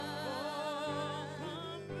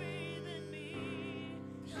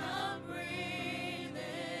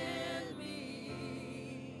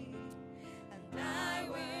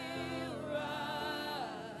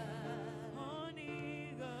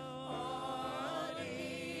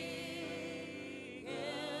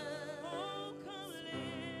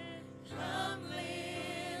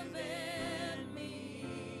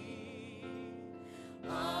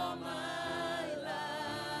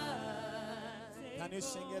Can you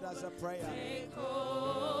sing it as a prayer? Take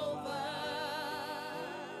over.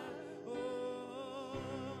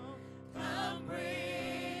 Come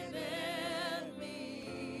breathe in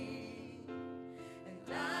me, and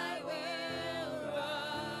I will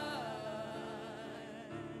run.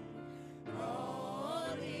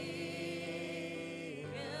 Only you.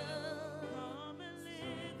 Come and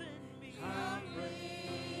live in me. Come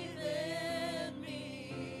breathe in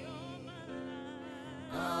me.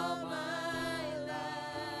 All my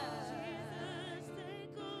life. Jesus,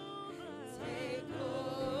 take over. Take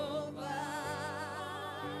over.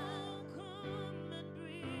 Come and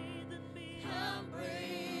breathe in me. Come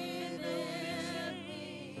breathe in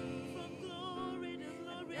me. From glory to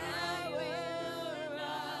glory, I will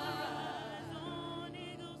rise on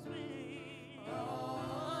eagle's wings.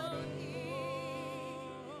 On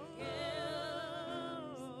eagle's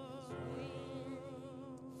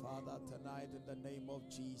wings. Father, tonight in the name of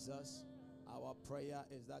Jesus, our prayer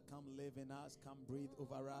is that come live in us, come breathe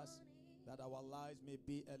over us, that our lives may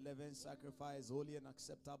be a living sacrifice, holy and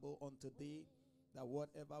acceptable unto thee, that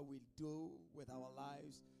whatever we do with our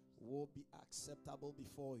lives will be acceptable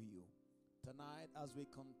before you. Tonight, as we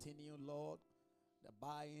continue, Lord, the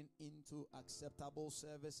buying into acceptable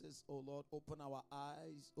services, oh Lord, open our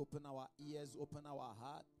eyes, open our ears, open our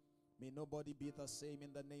heart. May nobody be the same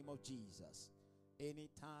in the name of Jesus.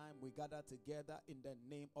 Anytime we gather together in the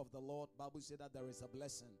name of the Lord, Bible said that there is a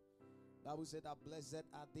blessing. Bible said that blessed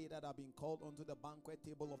are they that have been called unto the banquet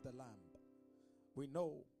table of the Lamb. We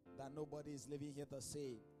know that nobody is living here the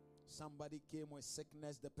same. Somebody came with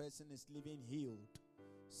sickness, the person is living healed.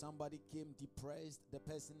 Somebody came depressed, the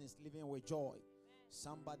person is living with joy.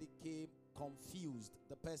 Somebody came confused,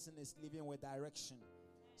 the person is living with direction.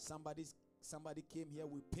 Somebody came here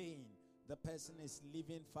with pain, the person is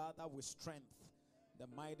living, Father, with strength. The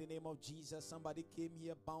mighty name of Jesus. Somebody came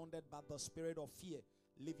here bounded by the spirit of fear,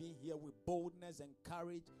 living here with boldness and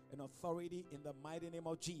courage and authority in the mighty name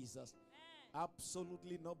of Jesus.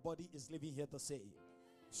 Absolutely nobody is living here the same.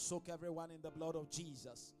 Soak everyone in the blood of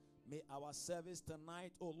Jesus. May our service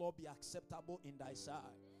tonight, oh Lord, be acceptable in thy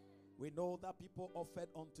sight. We know that people offered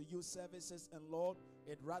unto you services, and Lord,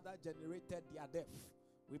 it rather generated their death.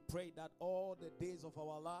 We pray that all the days of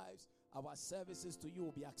our lives, our services to you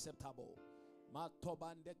will be acceptable. I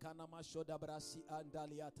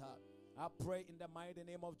pray in the mighty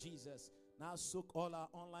name of Jesus. Now soak all our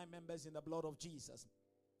online members in the blood of Jesus.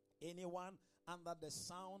 Anyone under the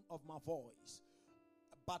sound of my voice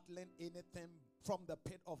battling anything from the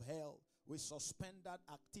pit of hell, we suspend that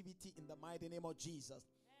activity in the mighty name of Jesus.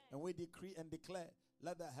 And we decree and declare,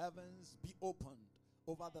 let the heavens be opened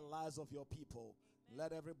over the lives of your people.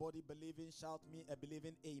 Let everybody believing shout me a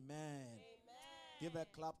believing amen. Give a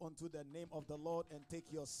clap unto the name of the Lord and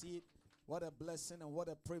take your seat. What a blessing and what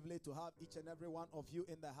a privilege to have each and every one of you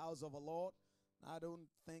in the house of the Lord. I don't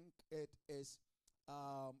think it is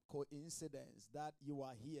coincidence that you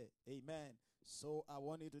are here. Amen. So I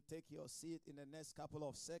want you to take your seat in the next couple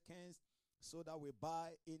of seconds so that we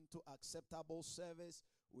buy into acceptable service.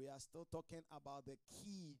 We are still talking about the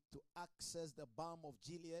key to access the balm of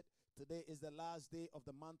Gilead. Today is the last day of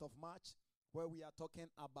the month of March, where we are talking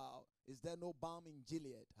about, is there no balm in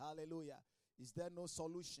Gilead? Hallelujah. Is there no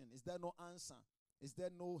solution? Is there no answer? Is there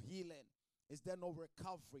no healing? Is there no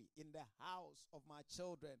recovery in the house of my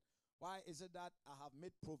children? Why is it that I have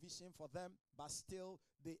made provision for them, but still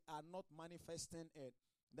they are not manifesting it?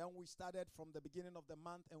 Then we started from the beginning of the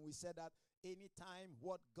month, and we said that anytime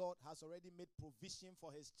what God has already made provision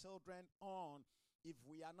for his children on, if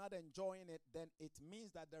we are not enjoying it, then it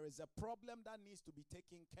means that there is a problem that needs to be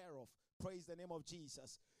taken care of. Praise the name of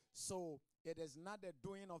Jesus. So it is not the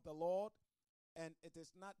doing of the Lord, and it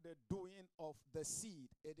is not the doing of the seed.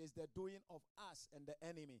 It is the doing of us and the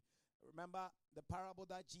enemy. Remember the parable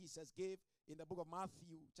that Jesus gave in the book of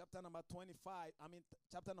Matthew, chapter number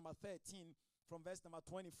 13, from verse number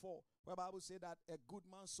 24, where Bible said that a good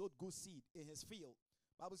man sowed good seed in his field.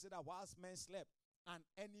 Bible said that whilst men slept, an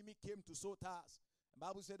enemy came to sow tares. The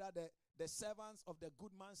Bible said that the servants of the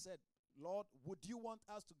good man said, Lord, would you want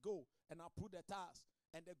us to go and uproot the tares?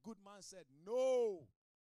 And the good man said, no.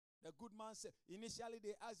 The good man said, initially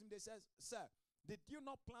they asked him, they said, sir, did you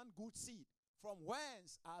not plant good seed? From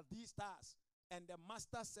whence are these tares? And the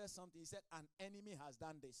master said something. He said, an enemy has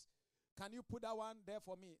done this. Can you put that one there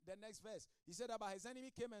for me? The next verse. He said about his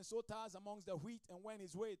enemy came and sowed tares amongst the wheat and went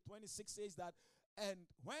his way. 26 says that, and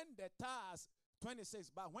when the tares, 26,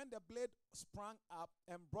 but when the blade sprang up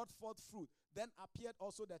and brought forth fruit, then appeared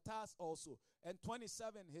also the tares also. And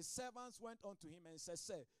 27, his servants went unto him and said,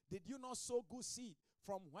 sir, did you not sow good seed?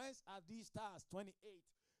 From whence are these tares? 28,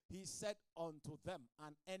 he said unto them,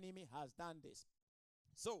 an enemy has done this.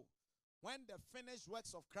 So, when the finished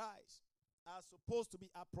works of Christ are supposed to be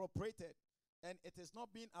appropriated and it is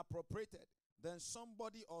not being appropriated, then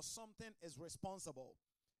somebody or something is responsible.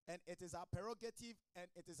 And it is our prerogative and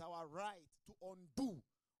it is our right to undo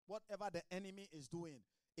whatever the enemy is doing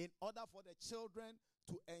in order for the children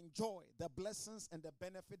to enjoy the blessings and the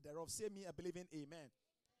benefit thereof. Say me a believing amen.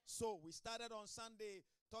 So we started on Sunday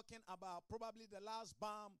talking about probably the last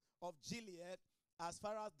balm of Gilead as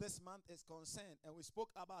far as this month is concerned. And we spoke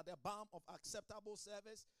about the balm of acceptable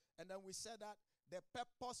service. And then we said that the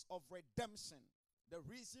purpose of redemption, the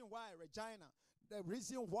reason why, Regina, the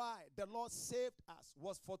reason why the Lord saved us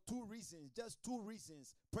was for two reasons, just two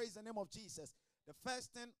reasons. Praise the name of Jesus. The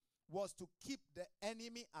first thing was to keep the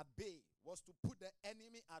enemy at bay, was to put the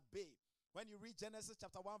enemy at bay. When you read Genesis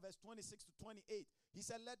chapter 1 verse 26 to 28, he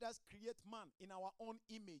said, let us create man in our own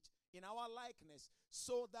image, in our likeness,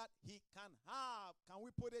 so that he can have, can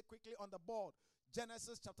we put it quickly on the board?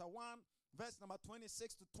 Genesis chapter 1 verse number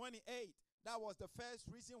 26 to 28. That was the first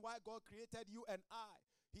reason why God created you and I.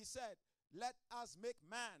 He said, let us make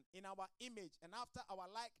man in our image and after our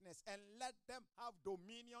likeness, and let them have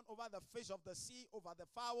dominion over the fish of the sea, over the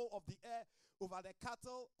fowl of the air, over the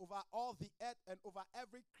cattle, over all the earth, and over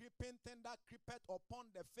every creeping thing that creepeth upon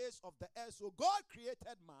the face of the earth. So God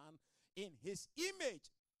created man in his image.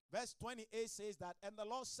 Verse 28 says that, and the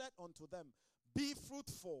Lord said unto them, be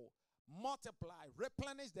fruitful, multiply,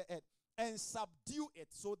 replenish the earth, and subdue it.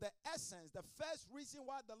 So the essence, the first reason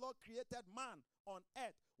why the Lord created man on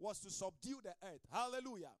earth was to subdue the earth.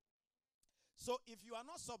 Hallelujah. So if you are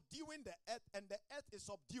not subduing the earth and the earth is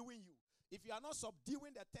subduing you, if you are not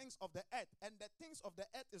subduing the things of the earth and the things of the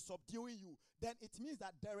earth is subduing you, then it means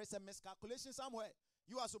that there is a miscalculation somewhere.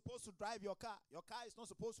 You are supposed to drive your car. Your car is not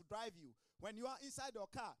supposed to drive you. When you are inside your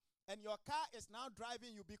car and your car is now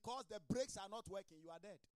driving you because the brakes are not working, you are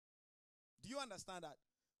dead. Do you understand that?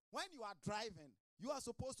 When you are driving, you are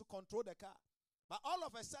supposed to control the car. But all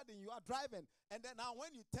of a sudden, you are driving, and then now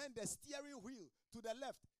when you turn the steering wheel to the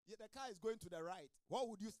left, the car is going to the right.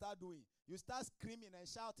 What would you start doing? You start screaming and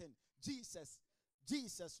shouting, Jesus,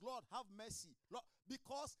 Jesus, Lord, have mercy. Lord,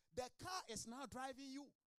 because the car is now driving you.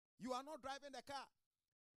 You are not driving the car.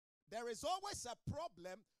 There is always a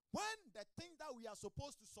problem when the thing that we are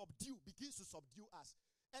supposed to subdue begins to subdue us.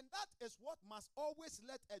 And that is what must always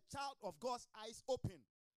let a child of God's eyes open.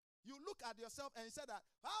 You look at yourself and you say that,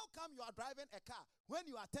 how come you are driving a car when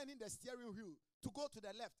you are turning the steering wheel to go to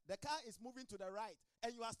the left? The car is moving to the right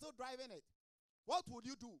and you are still driving it. What would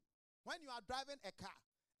you do when you are driving a car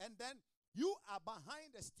and then you are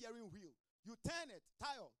behind the steering wheel? You turn it,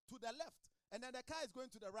 tire, to the left, and then the car is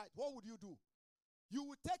going to the right. What would you do? You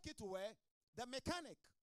would take it to where? The mechanic,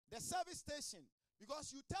 the service station,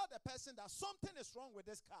 because you tell the person that something is wrong with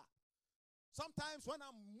this car. Sometimes when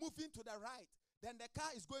I'm moving to the right, then the car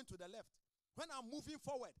is going to the left. When I'm moving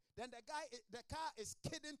forward, then the car is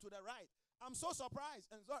skidding to the right. I'm so surprised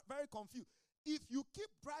and very confused. If you keep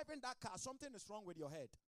driving that car, something is wrong with your head.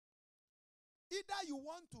 Either you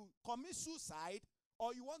want to commit suicide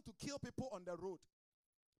or you want to kill people on the road.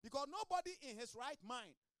 Because nobody in his right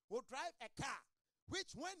mind will drive a car which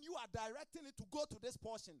when you are directing it to go to this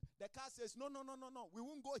portion, the car says, no, we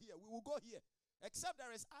won't go here, we will go here. Except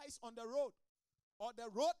there is ice on the road or the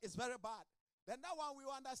road is very bad. Then that one we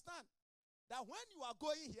will understand that when you are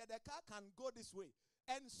going here, the car can go this way.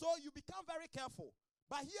 And so you become very careful.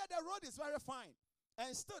 But here the road is very fine.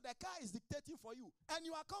 And still the car is dictating for you. And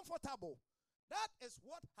you are comfortable. That is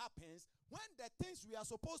what happens when the things we are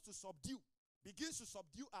supposed to subdue begins to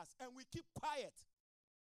subdue us. And we keep quiet.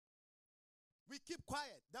 We keep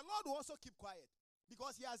quiet. The Lord will also keep quiet.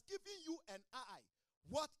 Because he has given you and I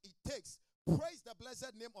what it takes. Praise the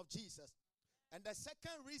blessed name of Jesus. And the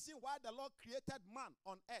second reason why the Lord created man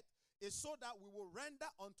on earth is so that we will render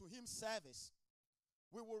unto him service.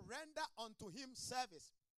 We will render unto him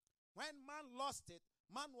service. When man lost it,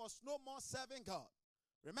 man was no more serving God.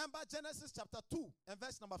 Remember Genesis chapter 2 and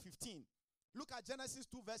verse number 15. Look at Genesis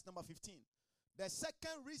 2 verse number 15. The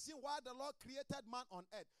second reason why the Lord created man on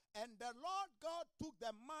earth. And the Lord God took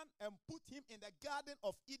the man and put him in the garden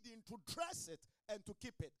of Eden to dress it and to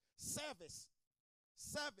keep it. Service.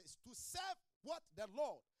 Service. To serve what? The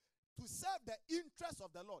Lord. To serve the interest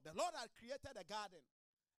of the Lord. The Lord had created a garden.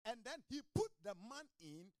 And then he put the man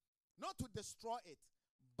in, not to destroy it,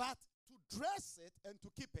 but to dress it and to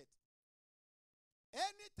keep it.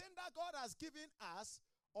 Anything that God has given us,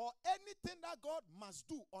 or anything that God must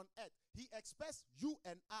do on earth, he expects you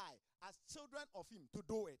and I, as children of him, to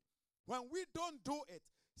do it. When we don't do it,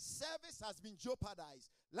 service has been jeopardized.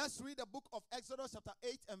 Let's read the book of Exodus chapter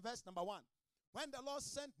 8 and verse number 1. When the Lord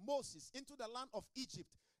sent Moses into the land of Egypt,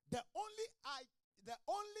 the only the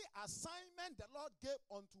only assignment the Lord gave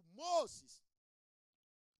unto Moses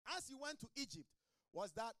as he went to Egypt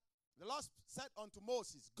was that the Lord said unto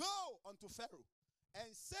Moses, go unto Pharaoh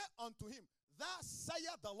and say unto him, thus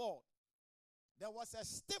saith the Lord. There was a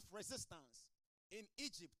stiff resistance in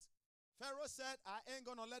Egypt. Pharaoh said, I ain't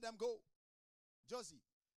going to let them go. Josie,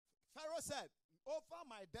 Pharaoh said, over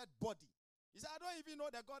my dead body. He said, I don't even know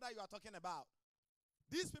the God that you are talking about.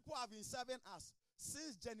 These people have been serving us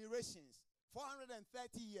since generations,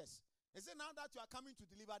 430 years. He said, now that you are coming to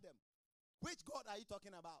deliver them, which God are you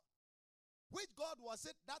talking about? Which God was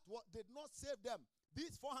it that did not save them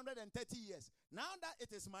these 430 years? Now that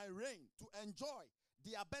it is my reign to enjoy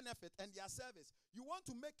their benefit and their service, you want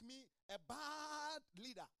to make me a bad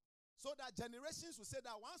leader so that generations will say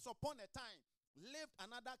that once upon a time lived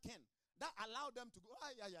another king that allowed them to go,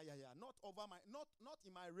 not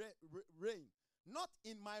in my reign. Not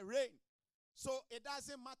in my reign. So it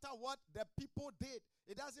doesn't matter what the people did.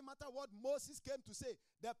 It doesn't matter what Moses came to say.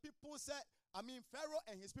 The people said, Pharaoh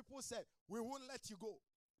and his people said, we won't let you go.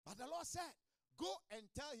 But the Lord said, go and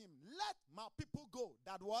tell him, let my people go.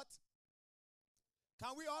 That what?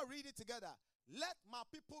 Can we all read it together? Let my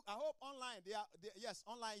people, I hope online, yes,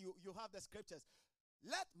 online you have the scriptures.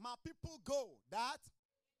 Let my people go that.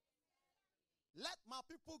 Let my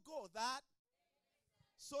people go that.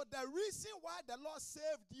 So the reason why the Lord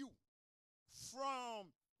saved you from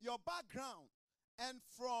your background and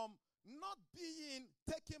from not being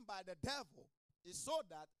taken by the devil is so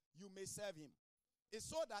that you may serve him. It's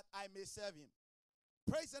so that I may serve him.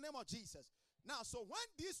 Praise the name of Jesus. Now, so when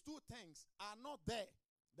these two things are not there,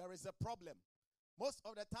 there is a problem. Most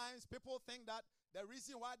of the times people think that the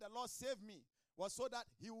reason why the Lord saved me was so that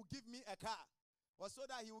he will give me a car, was so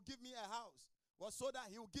that he will give me a house, was so that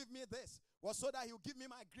he will give me this, was so that he will give me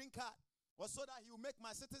my green card, was so that he will make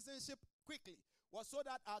my citizenship quickly, was so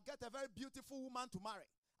that I'll get a very beautiful woman to marry,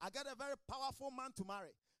 I get a very powerful man to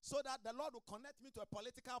marry, so that the Lord will connect me to a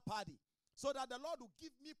political party, so that the Lord will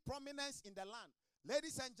give me prominence in the land.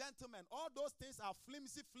 Ladies and gentlemen, all those things are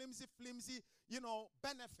flimsy,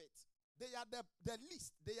 benefits. They are the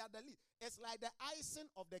least. They are the least. It's like the icing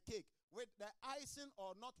of the cake. With the icing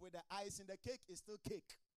or not with the icing, the cake is still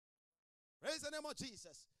cake. Praise the name of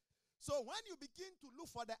Jesus. So when you begin to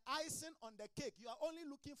look for the icing on the cake, you are only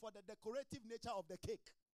looking for the decorative nature of the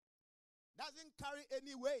cake. Doesn't carry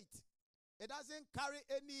any weight. It doesn't carry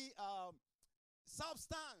any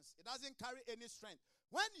substance. It doesn't carry any strength.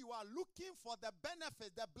 When you are looking for the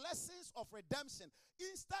benefits, the blessings of redemption,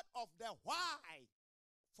 instead of the why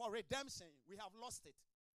for redemption, we have lost it.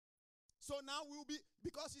 So now we'll be,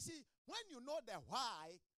 because you see, when you know the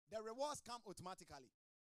why, the rewards come automatically.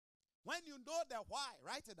 When you know the why,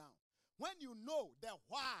 write it down. When you know the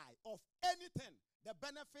why of anything, the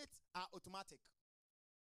benefits are automatic.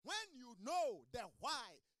 When you know the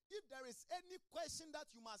why, if there is any question that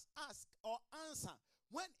you must ask or answer,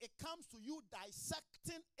 when it comes to you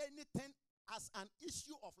dissecting anything as an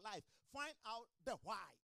issue of life, find out the why.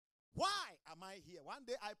 Why am I here? One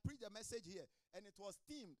day I preached a message here and it was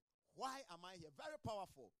themed, why am I here? Very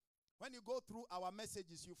powerful. When you go through our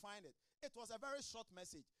messages, you find it. It was a very short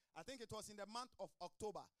message. I think it was in the month of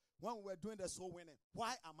October when we were doing the soul winning.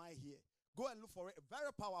 Why am I here? Go and look for it.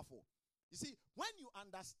 Very powerful. You see, when you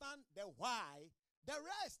understand the why, the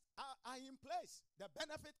rest are in place. The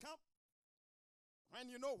benefit come. When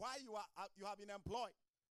you know why you have been employed.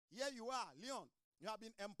 Here you are, Leon. You have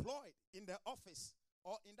been employed in the office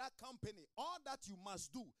or in that company. All that you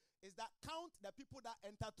must do is that count the people that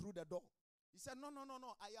enter through the door. He said, no,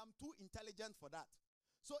 I am too intelligent for that.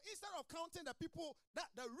 So instead of counting the people, that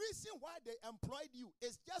the reason why they employed you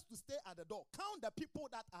is just to stay at the door. Count the people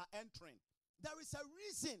that are entering. There is a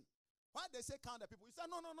reason why they say count the people. You say,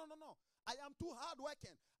 no. I am too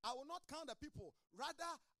hardworking. I will not count the people.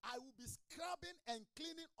 Rather, I will be scrubbing and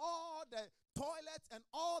cleaning all the toilets and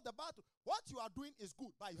all the bathrooms. What you are doing is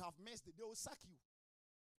good, but you have missed it. They will sack you.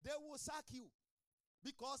 They will sack you.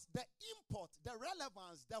 Because the import, the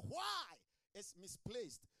relevance, the why is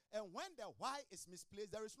misplaced. And when the why is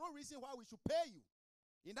misplaced, there is no reason why we should pay you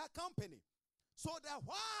in that company. So the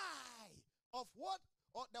why of what,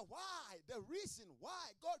 or the why, the reason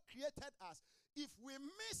why God created us, if we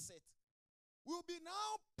miss it, we'll be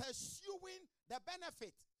now pursuing the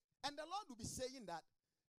benefit. And the Lord will be saying that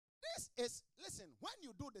this is, listen, when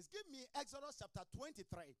you do this, give me Exodus chapter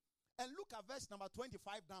 23 and look at verse number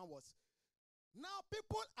 25 downwards. Now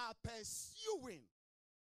people are pursuing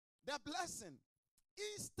the blessing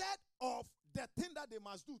instead of the thing that they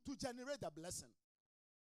must do to generate the blessing.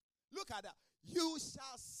 Look at that. You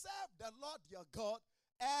shall serve the Lord your God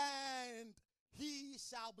and he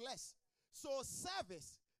shall bless. So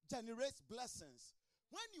service generates blessings.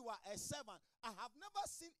 When you are a servant, I have never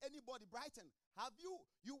seen anybody, Brighton,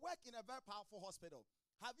 you work in a very powerful hospital.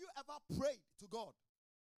 Have you ever prayed to God?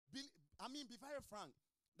 Be very frank,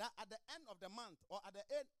 that at the end of the month or at the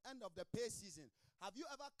end of the pay season, have you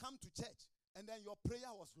ever come to church and then your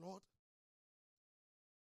prayer was, Lord,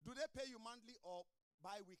 do they pay you monthly or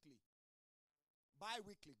bi-weekly?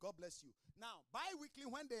 Bi-weekly, God bless you. Now, bi-weekly,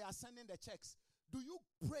 when they are sending the checks, do you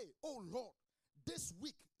pray, oh Lord, this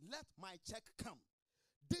week, let my check come.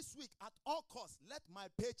 This week, at all costs, let my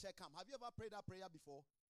paycheck come. Have you ever prayed that prayer before?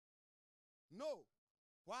 No.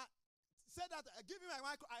 What? Say that, give him a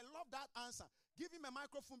microphone. I love that answer. Give him a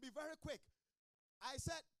microphone, be very quick. I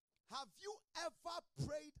said, have you ever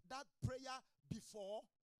prayed that prayer before?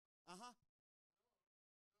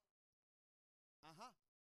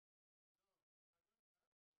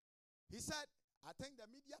 He said, I think the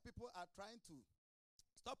media people are trying to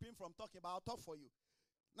stop him from talking, but I'll talk for you.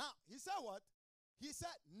 Now, he said what? He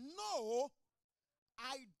said, no,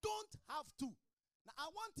 I don't have to. Now, I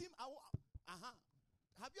want him,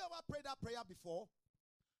 have you ever prayed that prayer before?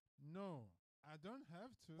 No, I don't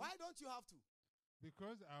have to. Why don't you have to?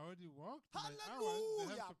 Because I already worked.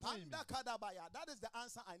 Hallelujah. That is the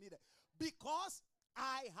answer I needed. Because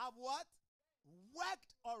I have what?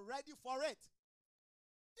 Worked already for it.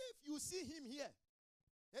 If you see him here,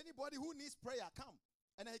 anybody who needs prayer, come.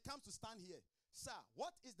 And then he comes to stand here. Sir,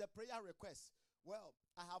 what is the prayer request? Well,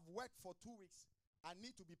 I have worked for 2 weeks. I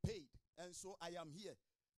need to be paid. And so I am here.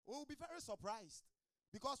 We will be very surprised.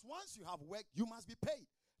 Because once you have worked, you must be paid.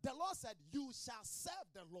 The Lord said, you shall serve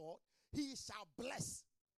the Lord. He shall bless.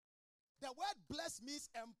 The word bless means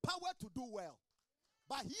empowered to do well.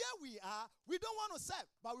 But here we are. We don't want to serve,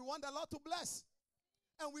 but we want the Lord to bless.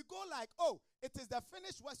 And we go like, oh, it is the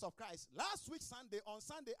finished works of Christ. Last week, on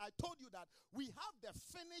Sunday, I told you that we have the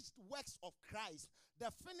finished works of Christ,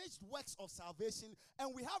 the finished works of salvation,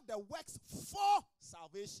 and we have the works for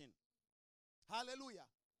salvation. Hallelujah.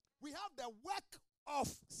 We have the work of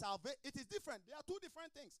salvation. It is different. There are two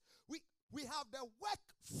different things. We have the work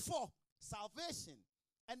for salvation,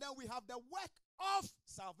 and then we have the work of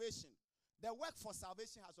salvation. The work for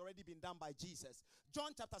salvation has already been done by Jesus.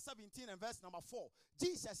 John chapter 17 and verse number 4.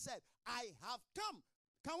 Jesus said, I have come.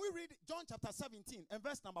 Can we read John chapter 17 and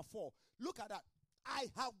verse number 4? Look at that. I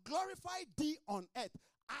have glorified thee on earth.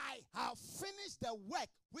 I have finished the work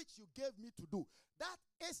which you gave me to do.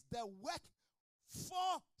 That is the work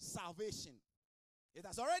for salvation. It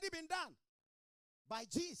has already been done by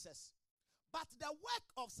Jesus. But the work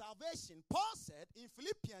of salvation, Paul said in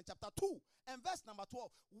Philippians chapter 2 and verse number 12,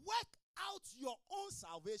 work out your own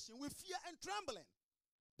salvation with fear and trembling.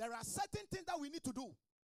 There are certain things that we need to do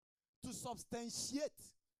to substantiate,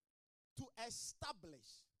 to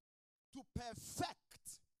establish, to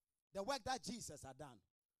perfect the work that Jesus had done.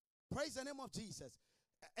 Praise the name of Jesus.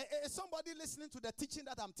 Is somebody listening to the teaching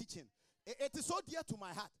that I'm teaching? It is so dear to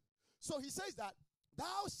my heart. So he says that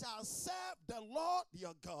thou shalt serve the Lord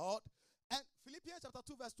your God. And Philippians chapter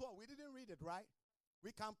 2 verse 12, we didn't read it, right?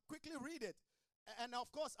 We can quickly read it. And of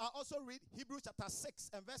course, I also read Hebrews chapter 6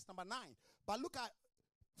 and verse number 9. But look at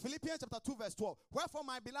Philippians chapter 2 verse 12. Wherefore,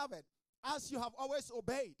 my beloved, as you have always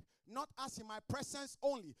obeyed, not as in my presence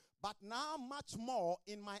only, but now much more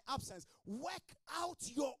in my absence, work out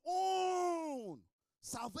your own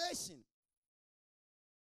salvation.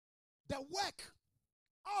 The work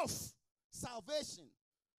of salvation.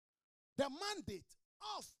 The mandate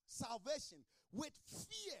of salvation with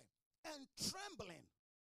fear and trembling.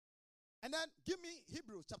 And then give me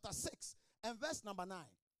Hebrews chapter 6 and verse number 9.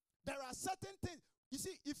 There are certain things. You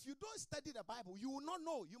see, if you don't study the Bible, you will not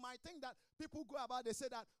know. You might think that people go about, they say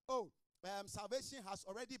that, salvation has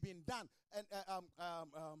already been done. And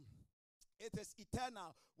it is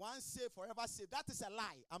eternal. Once saved, forever saved. That is a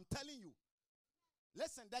lie. I'm telling you.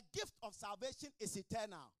 Listen, the gift of salvation is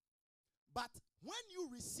eternal. But when you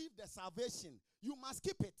receive the salvation, you must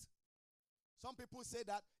keep it. Some people say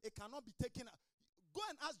that it cannot be taken. Go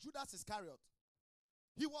and ask Judas Iscariot.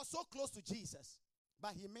 He was so close to Jesus,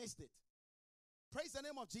 but he missed it. Praise the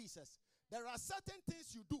name of Jesus. There are certain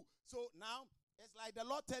things you do. So now, it's like the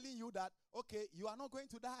Lord telling you that, okay, you are not going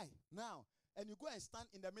to die now. And you go and stand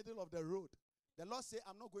in the middle of the road. The Lord say,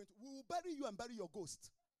 I'm not going to. We will bury you and bury your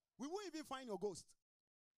ghost. We won't even find your ghost.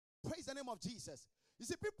 Praise the name of Jesus. You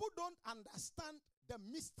see, people don't understand the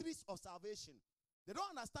mysteries of salvation. They don't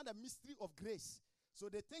understand the mystery of grace. So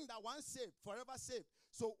they think that once saved, forever saved.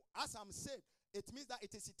 So as I'm saved, it means that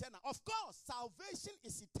it is eternal. Of course, salvation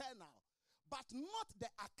is eternal, but not the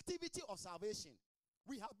activity of salvation.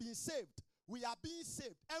 We have been saved. We are being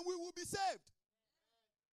saved, and we will be saved.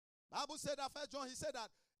 Bible said that 1 John, he said that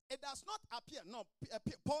it does not appear. No,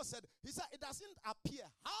 Paul said, he said, it doesn't appear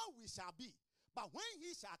how we shall be. But when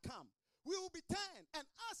he shall come, we will be turned. And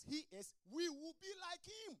as he is, we will be like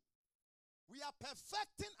him. We are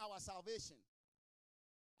perfecting our salvation.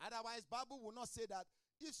 Otherwise, Bible will not say that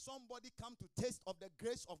if somebody come to taste of the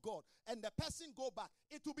grace of God and the person go back,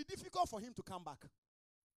 it will be difficult for him to come back.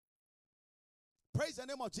 Praise the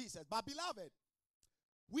name of Jesus. But beloved,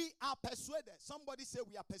 we are persuaded. Somebody say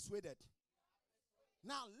we are persuaded.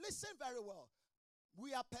 Now listen very well.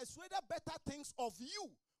 We are persuaded better things of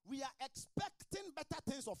you. We are expecting better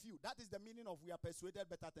things of you. That is the meaning of we are persuaded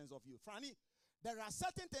better things of you. Franny, there are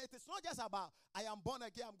certain things. It's not just about I am born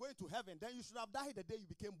again, I'm going to heaven. Then you should have died the day you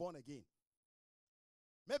became born again.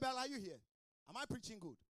 Maybe are you here? Am I preaching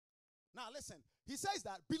good? Now listen. He says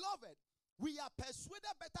that, beloved, we are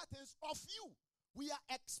persuaded better things of you. We are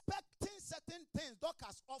expecting certain things,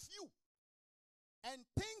 Dorcas, of you. And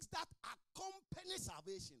things that accompany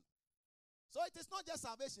salvation. So it is not just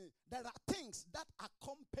salvation. There are things that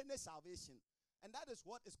accompany salvation. And that is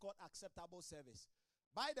what is called acceptable service.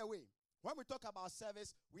 By the way, when we talk about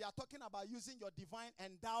service, we are talking about using your divine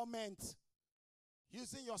endowment,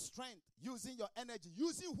 using your strength, using your energy,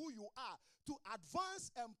 using who you are to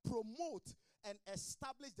advance and promote and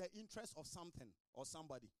establish the interest of something or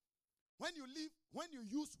somebody. When you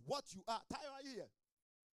use what you are, here.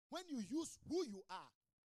 When you use who you are,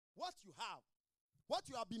 what you have, what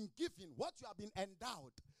you have been given, what you have been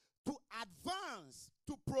endowed to advance,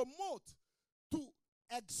 to promote, to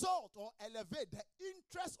exalt or elevate the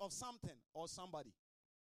interest of something or somebody.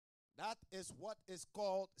 That is what is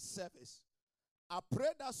called service. I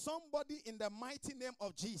pray that somebody in the mighty name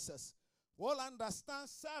of Jesus will understand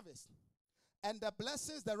service and the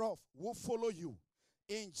blessings thereof will follow you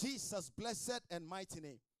in Jesus' blessed and mighty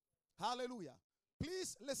name. Hallelujah.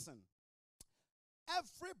 Please listen.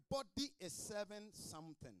 Everybody is serving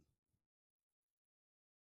something.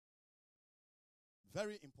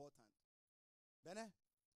 Very important. Bene?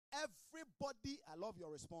 Everybody, I love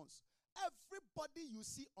your response. Everybody you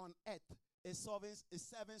see on earth is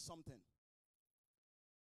serving something.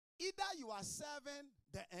 Either you are serving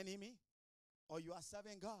the enemy or you are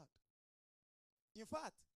serving God. In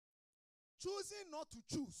fact, choosing not to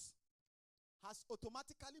choose has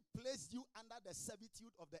automatically placed you under the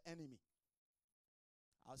servitude of the enemy.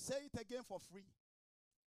 I'll say it again for free.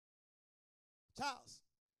 Charles,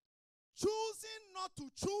 choosing not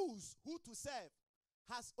to choose who to serve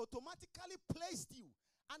has automatically placed you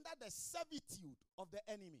under the servitude of the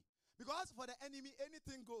enemy. Because for the enemy,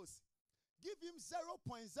 anything goes. Give him 0.0001%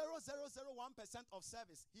 of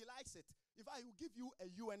service. He likes it. In fact, he will give you a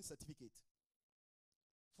UN certificate.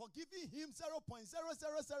 For giving him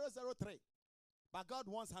 0.00003. But God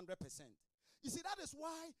wants 100%. You see, that is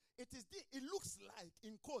why it looks like,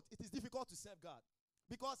 in quote, it is difficult to serve God.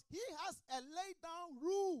 Because he has a laid down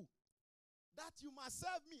rule that you must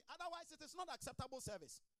serve me. Otherwise, it is not acceptable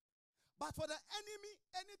service. But for the enemy,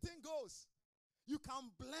 anything goes. You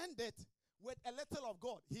can blend it with a little of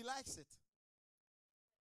God. He likes it.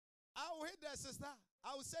 I will hit that, sister.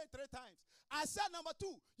 I will say it 3 times. I said number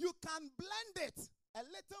 2, you can blend it a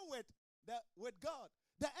little with God.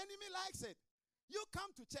 The enemy likes it. You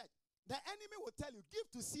come to church. The enemy will tell you,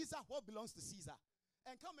 give to Caesar what belongs to Caesar.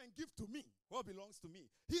 And come and give to me what belongs to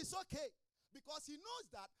me. He's okay. Because he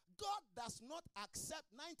knows that God does not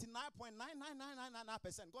accept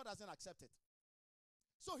 99.99999%. God doesn't accept it.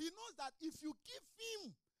 So he knows that if you give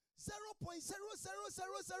him 0.000001%,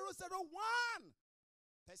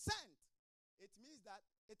 it means that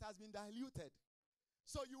it has been diluted.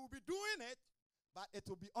 So you will be doing it, but it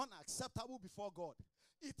will be unacceptable before God.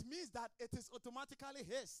 It means that it is automatically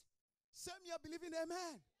his. Say me, you are believing,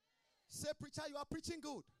 amen. Say, preacher, you are preaching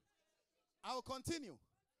good. I will continue.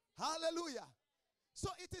 Hallelujah. So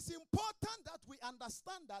it is important that we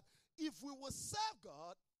understand that if we will serve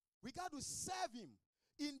God, we got to serve him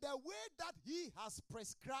in the way that he has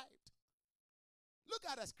prescribed. Look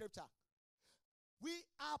at the scripture. We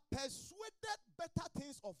are persuaded better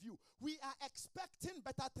things of you. We are expecting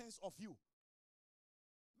better things of you.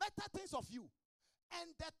 Better things of you.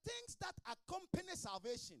 And the things that accompany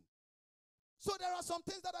salvation. So there are some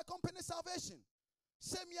things that accompany salvation.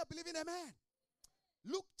 Say me, I believe in amen.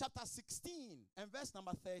 Luke chapter 16 and verse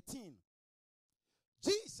number 13.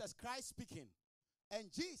 Jesus Christ speaking.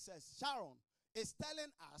 And Jesus, Sharon, is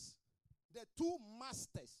telling us the 2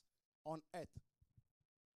 masters on earth.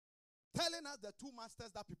 Telling us the 2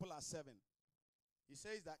 masters that people are serving. He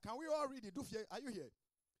says that. Can we all read it? Are you here?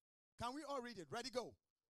 Can we all read it? Ready, go.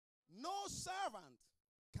 No servant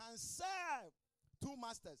can serve 2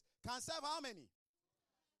 masters. Can serve how many?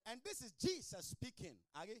 And this is Jesus speaking.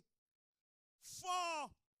 Okay? For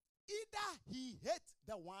Either he hates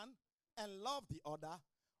the one and love the other,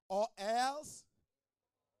 or else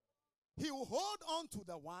he will hold on to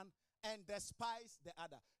the one and despise the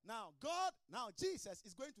other. Now, Jesus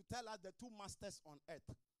is going to tell us the two masters on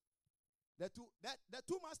earth. The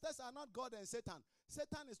two masters are not God and Satan.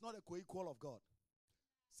 Satan is not a co-equal of God.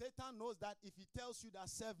 Satan knows that if he tells you that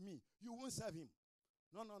serve me, you won't serve him.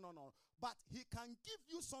 No. But he can give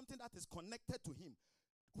you something that is connected to him,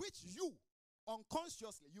 which you,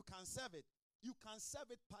 unconsciously, you can serve it. You can serve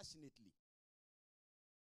it passionately.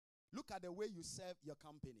 Look at the way you serve your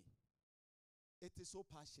company. It is so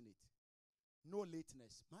passionate. No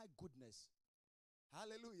lateness. My goodness.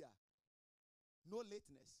 Hallelujah. No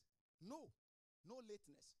lateness. No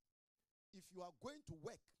lateness. If you are going to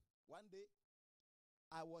work, one day,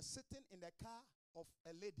 I was sitting in the car of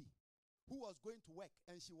a lady who was going to work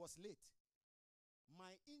and she was late.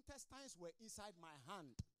 My intestines were inside my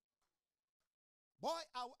hand. Boy,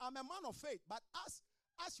 I'm a man of faith, but as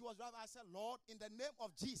she was driving, I said, Lord, in the name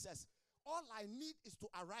of Jesus, all I need is to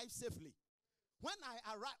arrive safely. When I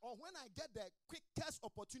arrive, or when I get the quickest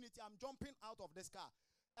opportunity, I'm jumping out of this car.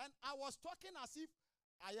 And I was talking as if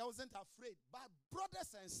I wasn't afraid. But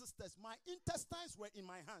brothers and sisters, my intestines were in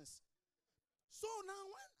my hands. So now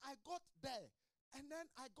when I got there, and then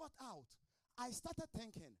I got out, I started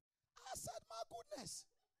thinking, I said, my goodness,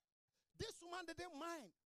 this woman didn't mind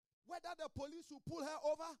whether the police would pull her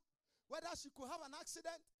over, whether she could have an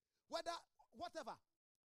accident, whatever.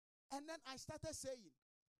 And then I started saying,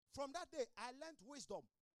 from that day, I learned wisdom.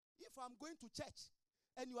 If I'm going to church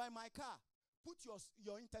and you are in my car, put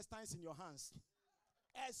your intestines in your hands.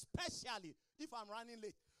 Especially if I'm running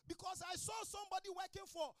late. Because I saw somebody working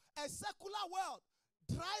for a secular world,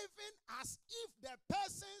 driving as if the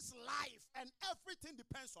person's life and everything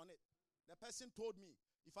depends on it. The person told me,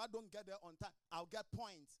 if I don't get there on time, I'll get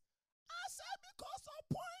points. I said, because of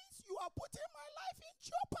points, you are putting my life in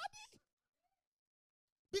jeopardy.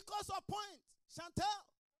 Because of points, Chantel,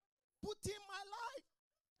 putting my life,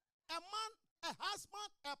 a man, a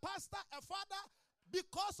husband, a pastor, a father,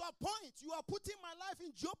 because of points, you are putting my life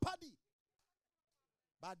in jeopardy.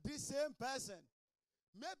 But this same person,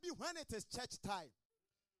 maybe when it is church time,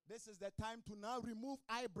 this is the time to now remove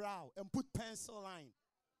eyebrow and put pencil line.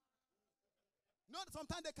 You know,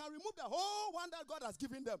 sometimes they can remove the whole one that God has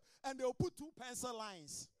given them, and they will put 2 pencil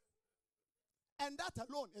lines. And that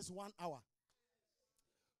alone is 1 hour.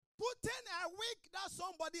 Putting a wig that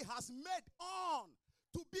somebody has made on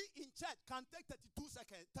to be in church can take 32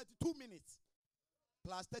 seconds, 32 minutes,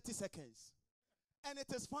 plus 30 seconds. And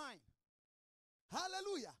it is fine.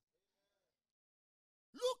 Hallelujah.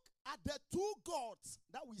 Look at the 2 gods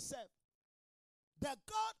that we serve. The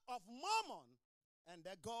God of Mammon and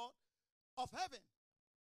the God of heaven.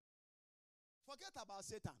 Forget about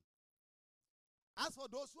Satan. As for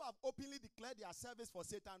those who have openly declared their service for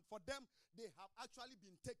Satan, for them, they have actually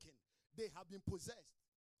been taken. They have been possessed.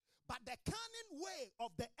 But the cunning way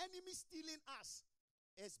of the enemy stealing us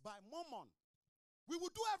is by Mammon. We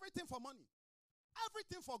will do everything for money.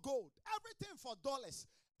 Everything for gold. Everything for dollars.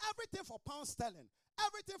 Everything for pound sterling.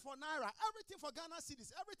 Everything for naira. Everything for Ghana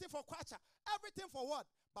cedis. Everything for kwacha. Everything for what?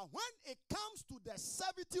 But when it comes to the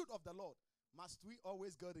servitude of the Lord, must we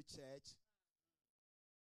always go to church?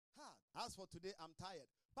 As for today, I'm tired.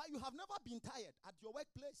 But you have never been tired at your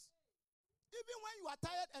workplace. Even when you are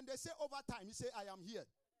tired and they say overtime, you say, I am here.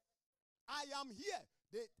 I am here.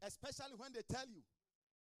 Especially when they tell you,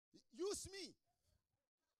 use me.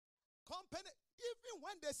 Company. Even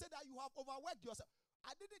when they say that you have overworked yourself.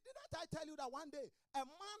 Didn't I tell you that one day, a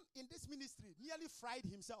man in this ministry nearly fried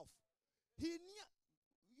himself.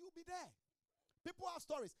 You'll be there. People have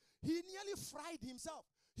stories. He nearly fried himself.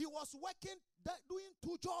 He was working, doing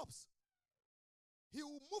 2 jobs. He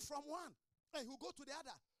will move from one and he will go to the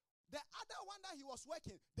other. The other one that he was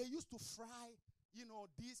working, they used to fry,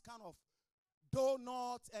 these kind of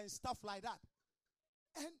donuts and stuff like that.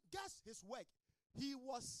 And guess his work. He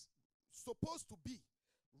was supposed to be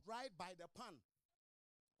right by the pan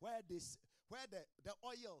where the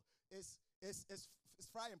oil is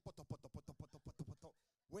frying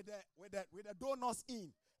with the donuts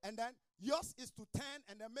in. And then yours is to turn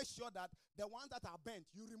and then make sure that the ones that are bent,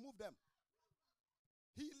 you remove them.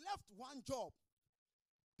 He left one job.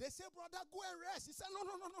 They say, brother, go and rest. He said, no.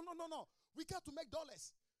 We got to make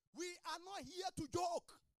dollars. We are not here to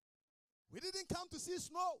joke. We didn't come to see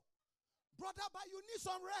snow. Brother, but you need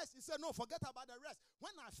some rest. He said, no, forget about the rest.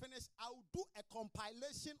 When I finish, I'll do a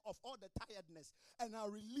compilation of all the tiredness and I'll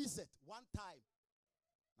release it one time.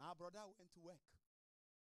 Now, brother went to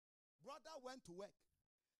work.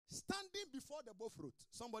 Standing before the bowfruit.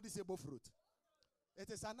 Somebody say bowfruit. It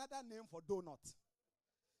is another name for donut.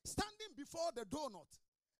 standing before the donut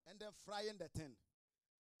and then frying the thing.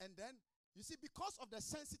 And then, you see, because of the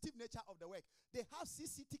sensitive nature of the work, they have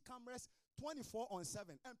CCTV cameras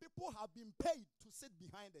 24/7, and people have been paid to sit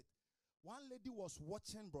behind it. One lady was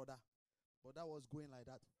watching brother. Brother was going like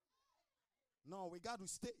that. No, we got to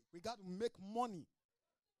stay. We got to make money.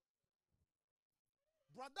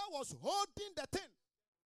 Brother was holding the thing.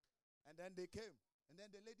 And then they came. And then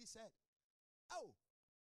the lady said, "Oh,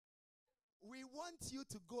 we want you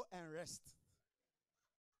to go and rest.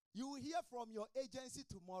 You will hear from your agency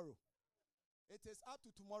tomorrow. It is up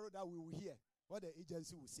to tomorrow that we will hear what the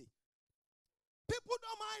agency will say." People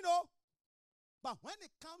don't mind, oh. But when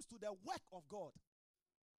it comes to the work of God,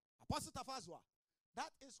 Apostle Tafazwa,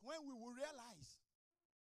 that is when we will realize,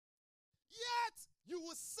 yet you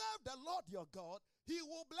will serve the Lord your God, he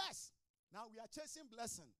will bless. Now we are chasing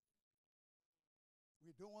blessing.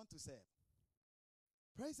 We don't want to serve.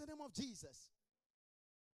 Praise the name of Jesus.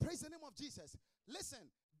 Praise the name of Jesus.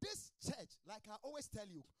 Listen, this church, like I always tell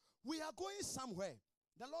you, we are going somewhere.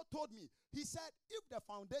 The Lord told me, he said, if the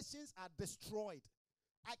foundations are destroyed,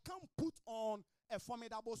 I can't put on a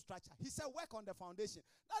formidable structure. He said, work on the foundation.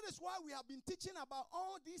 That is why we have been teaching about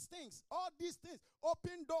all these things,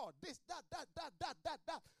 open door, this, that,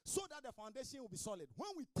 so that the foundation will be solid. When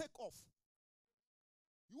we take off,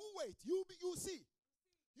 you wait, you see,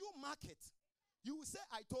 you mark it. You will say,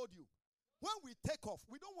 I told you. When we take off,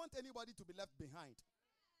 we don't want anybody to be left behind.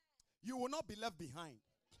 You will not be left behind.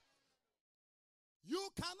 You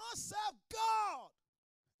cannot serve God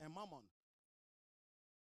and mammon.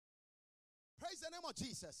 Praise the name of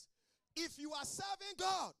Jesus. If you are serving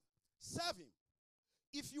God, serve him.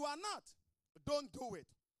 If you are not, don't do it.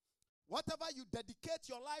 Whatever you dedicate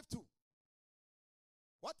your life to,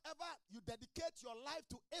 whatever you dedicate your life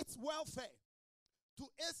to its welfare, to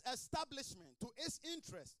its establishment, to its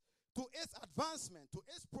interest, to its advancement, to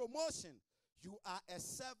its promotion, you are a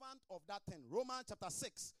servant of that thing. Romans chapter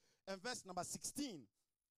 6 and verse number 16.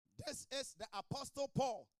 This is the Apostle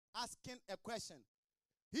Paul asking a question.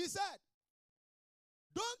 He said,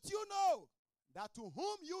 don't you know that to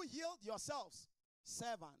whom you yield yourselves,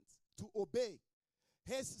 servants, to obey,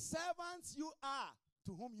 his servants you are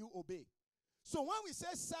to whom you obey. So when we say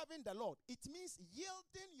serving the Lord, it means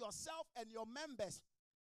yielding yourself and your members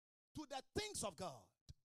to the things of God.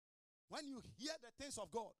 When you hear the things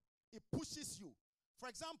of God, it pushes you. For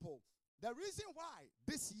example, the reason why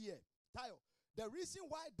this year, Tayo, the reason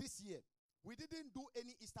why this year we didn't do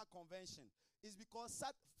any Easter convention is because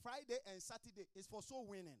Friday and Saturday is for soul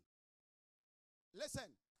winning. Listen,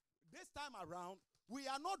 this time around, we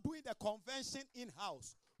are not doing the convention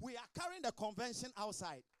in-house. We are carrying the convention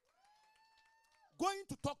outside. Going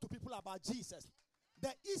to talk to people about Jesus.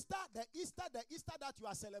 The Easter that you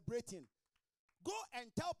are celebrating, go and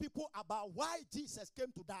tell people about why Jesus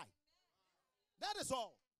came to die. That is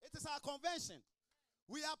all. It is our convention.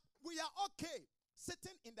 We are okay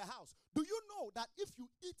sitting in the house. Do you know that if you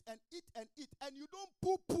eat and eat and eat and you don't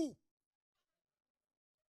poo-poo,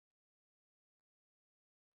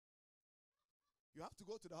 you have to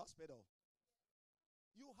go to the hospital.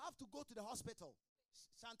 You have to go to the hospital.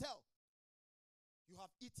 Chantel, you have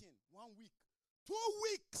eaten 1 week, 2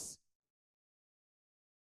 weeks.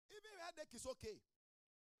 Even headache is okay.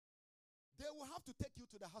 They will have to take you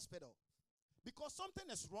to the hospital because something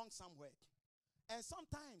is wrong somewhere. And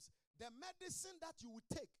sometimes the medicine that you will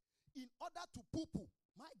take in order to poo-poo,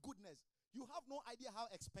 my goodness, you have no idea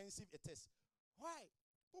how expensive it is. Why?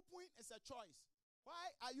 Poo-pooing is a choice.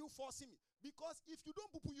 Why are you forcing me? Because if you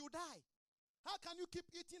don't poo-poo, you die. How can you keep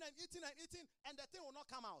eating and eating and eating and the thing will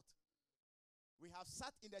not come out? We have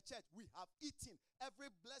sat in the church. We have eaten every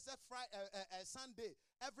blessed Sunday.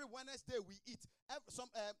 Every Wednesday we eat.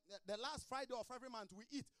 The last Friday of every month we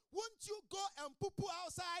eat. Won't you go and poo-poo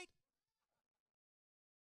outside?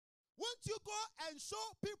 Won't you go and show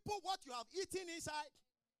people what you have eaten inside?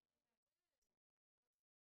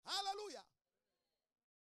 Hallelujah.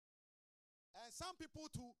 And some people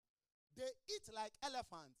too, they eat like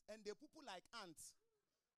elephants and they poo-poo like ants.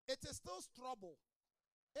 It is still trouble.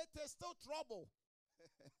 It is still trouble.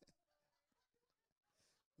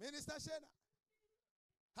 Minister Shena.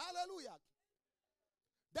 Hallelujah.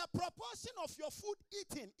 The proportion of your food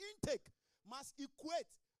eating intake must equate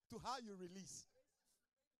to how you release.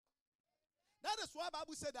 That is why the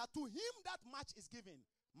Bible said that to him that much is given,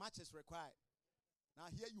 much is required. Now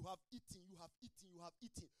here you have eaten, you have eaten, you have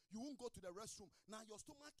eaten. You won't go to the restroom. Now your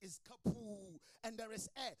stomach is kapoo and there is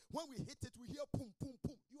air. When we hit it, we hear boom, boom,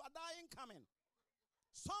 boom. You are dying coming.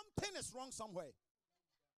 Something is wrong somewhere.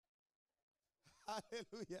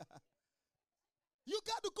 Hallelujah. You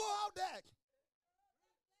got to go out there.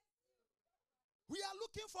 We are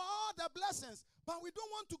looking for all the blessings, but we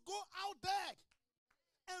don't want to go out there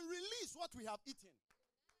and release what we have eaten.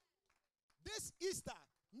 This Easter,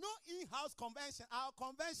 no in-house convention. Our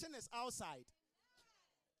convention is outside.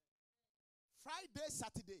 Friday,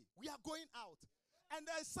 Saturday, we are going out. And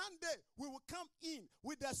then Sunday, we will come in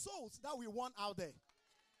with the souls that we want out there.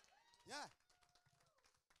 Yeah.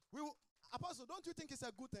 Apostle, don't you think it's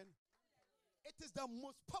a good thing? It is the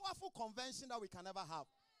most powerful convention that we can ever have.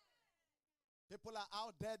 People are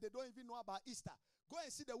out there, they don't even know about Easter. Go and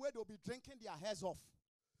see the way they'll be drinking their hairs off.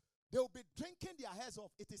 They'll be drinking their hairs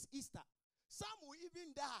off. It is Easter. Some will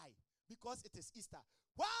even die because it is Easter.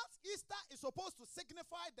 Whilst Easter is supposed to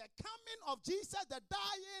signify the coming of Jesus, the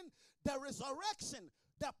dying, the resurrection,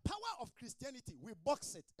 the power of Christianity, we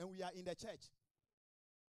box it and we are in the church.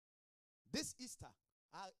 This Easter,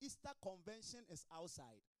 our Easter convention is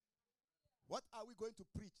outside. What are we going to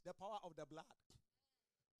preach? The power of the blood.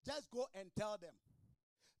 Just go and tell them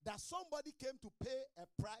that somebody came to pay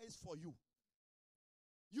a price for you.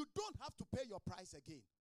 You don't have to pay your price again.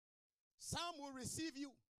 Some will receive you.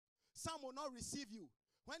 Some will not receive you.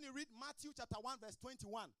 When you read Matthew chapter 1 verse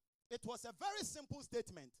 21, it was a very simple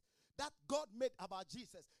statement that God made about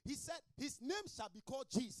Jesus. He said, his name shall be called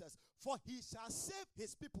Jesus, for he shall save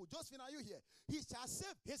his people. Josephine, are you here? He shall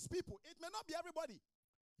save his people. It may not be everybody.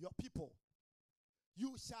 Your people.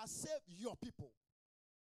 You shall save your people.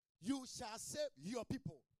 You shall save your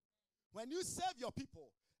people. When you save your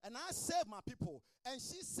people, and I save my people, and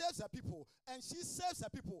she saves her people, and she saves her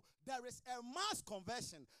people, there is a mass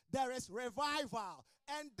conversion. There is revival.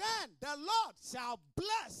 And then the Lord shall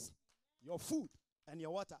bless your food and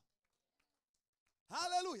your water.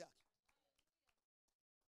 Hallelujah.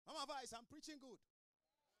 Mama Vice, I'm preaching good.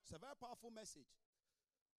 It's a very powerful message.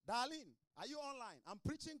 Darlene, are you online? I'm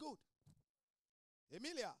preaching good.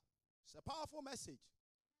 Emilia, it's a powerful message.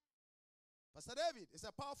 Pastor David, it's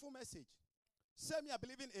a powerful message. Say me, I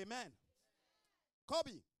believe in amen.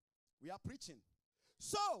 Kobe, we are preaching.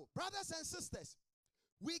 So, brothers and sisters,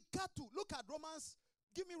 we got to look at Romans.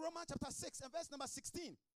 Give me Romans chapter 6 and verse number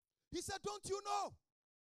 16. He said, don't you know,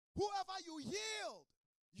 whoever you yield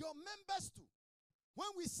your members to, when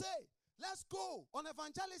we say, let's go on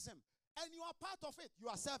evangelism, and you are part of it, you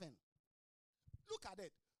are serving. Look at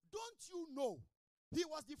it. Don't you know? He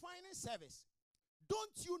was defining service.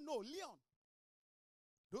 Don't you know, Leon?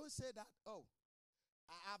 Don't say that, oh,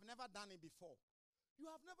 I've never done it before. You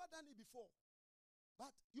have never done it before.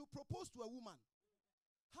 But you proposed to a woman.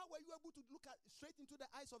 How were you able to look straight into the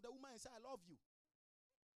eyes of the woman and say, I love you?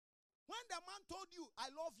 When the man told you, I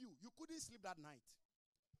love you, you couldn't sleep that night.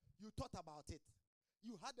 You thought about it.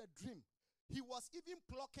 You had a dream. He was even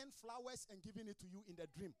plucking flowers and giving it to you in the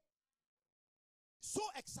dream. So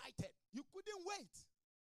excited. You couldn't wait.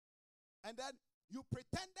 And then you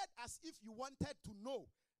pretended as if you wanted to know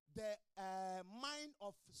the mind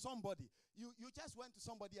of somebody. You just went to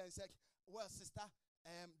somebody and said, well, sister,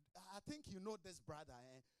 I think you know this brother.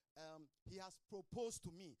 He has proposed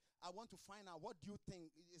to me. I want to find out, what do you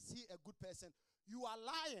think? Is he a good person? You are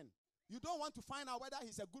lying. You don't want to find out whether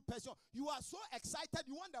he's a good person. You are so excited,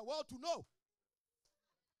 you want the world to know.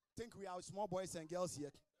 Think we are small boys and girls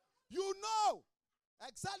here. You know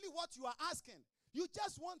exactly what you are asking. You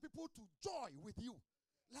just want people to joy with you.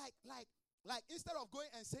 Like instead of going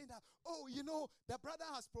and saying that, oh, you know, the brother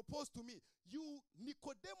has proposed to me, you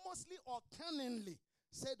Nicodemously or cunningly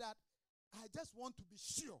say that, I just want to be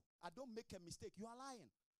sure I don't make a mistake. You are lying.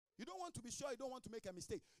 You don't want to be sure, you don't want to make a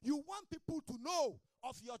mistake. You want people to know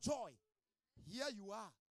of your joy. Here you are.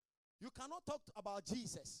 You cannot talk about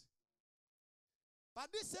Jesus.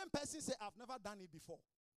 But this same person say, I've never done it before.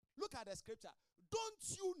 Look at the scripture.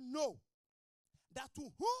 Don't you know that to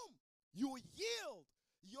whom you yield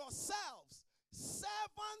yourselves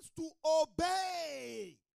servants to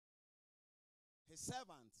obey, his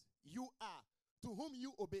servants you are, to whom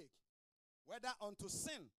you obey, whether unto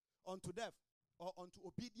sin, unto death, or unto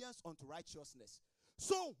obedience, unto righteousness.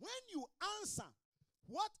 So when you answer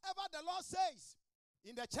whatever the Lord says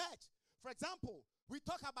in the church, for example, we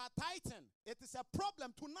talk about tithing. It is a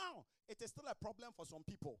problem to now. It is still a problem for some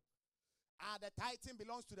people. The tithing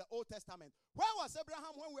belongs to the Old Testament. Where was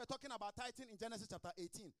Abraham when we were talking about tithing in Genesis chapter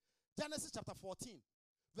 18? Genesis chapter 14,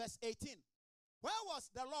 verse 18. Where was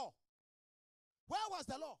the law? Where was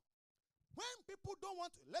the law? When people don't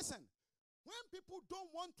want to, listen, when people don't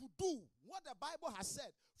want to do what the Bible has said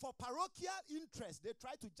for parochial interest, they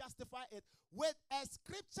try to justify it with a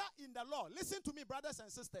scripture in the law. Listen to me, brothers and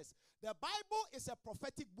sisters. The Bible is a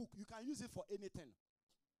prophetic book. You can use it for anything.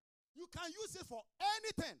 You can use it for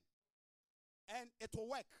anything. And it will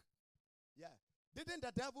work. Yeah. Didn't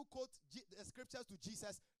the devil quote the scriptures to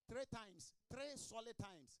Jesus 3 times? 3 solid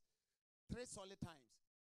times. 3 solid times.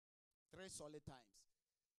 3 solid times.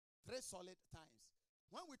 3 solid times.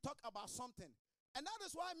 When we talk about something, and that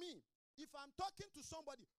is why if I'm talking to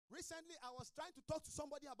somebody, recently I was trying to talk to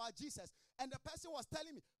somebody about Jesus, and the person was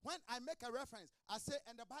telling me, when I make a reference, I say,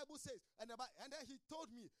 and the Bible says, and then he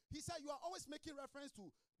told me, he said, you are always making reference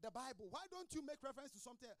to the Bible. Why don't you make reference to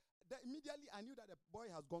something? That immediately I knew that the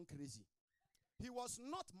boy has gone crazy. He was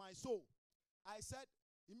not my soul.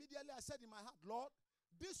 Immediately I said in my heart, Lord,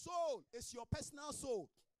 this soul is your personal soul.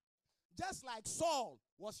 Just like Saul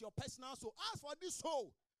was your personal soul. As for this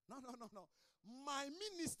soul, no. My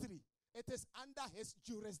ministry, it is under his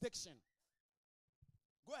jurisdiction.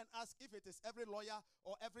 Go and ask if it is every lawyer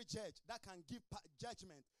or every judge that can give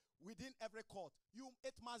judgment within every court.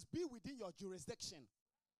 It must be within your jurisdiction.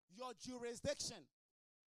 Your jurisdiction.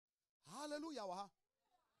 Hallelujah.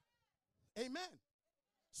 Amen.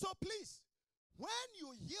 So please, when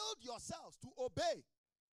you yield yourselves to obey,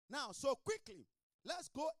 now so quickly, let's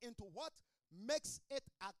go into what makes it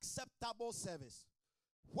acceptable service.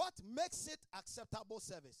 What makes it acceptable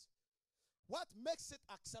service? What makes it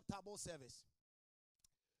acceptable service?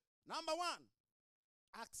 Number 1,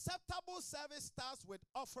 acceptable service starts with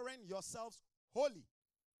offering yourselves holy.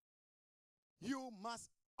 You must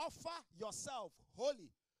offer yourself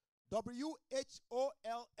holy. WHOLLY.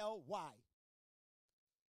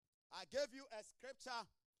 I gave you a scripture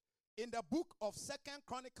in the book of 2nd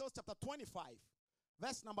Chronicles chapter 25,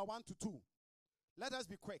 verse number 1 to 2. Let us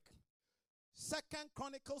be quick. 2nd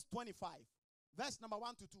Chronicles 25, verse number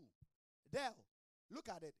 1 to 2. There, look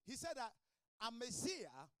at it. He said that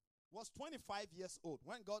Amaziah was 25 years old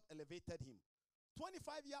when God elevated him.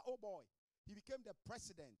 25-year-old boy. He became the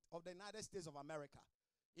president of the United States of America.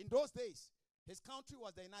 In those days, his country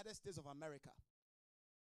was the United States of America.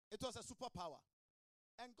 It was a superpower.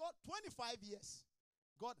 And God, 25 years,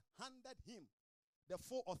 God handed him the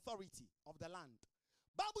full authority of the land.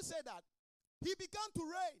 Bible said that he began to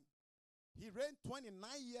reign. He reigned 29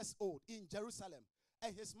 years old in Jerusalem.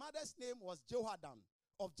 And his mother's name was Jehoiada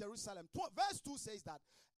of Jerusalem. Verse 2 says that,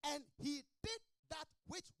 and he did that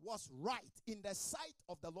which was right in the sight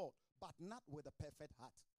of the Lord, but not with a perfect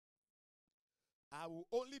heart. I will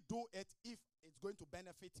only do it if it's going to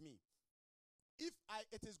benefit me. If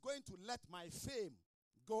it is going to let my fame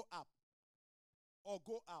go up or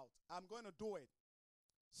go out, I'm going to do it.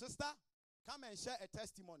 Sister, come and share a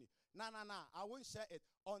testimony. No, I won't share it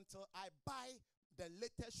until I buy the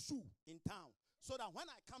latest shoe in town, so that when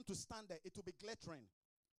I come to stand there, it will be glittering.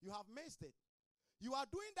 You have missed it. You are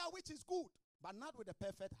doing that which is good, but not with a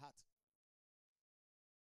perfect heart.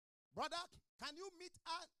 Brother, can you meet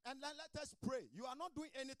us and let us pray? You are not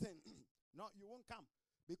doing anything. No, you won't come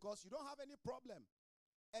because you don't have any problem.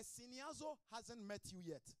 A siniazo hasn't met you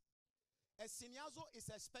yet. A siniazo is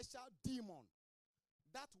a special demon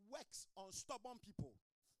that works on stubborn people.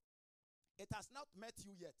 It has not met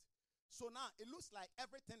you yet. So now it looks like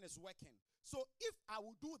everything is working. So if I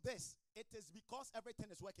will do this, it is because everything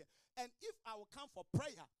is working. And if I will come for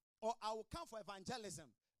prayer or I will come for evangelism,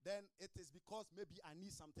 then it is because maybe I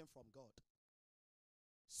need something from God.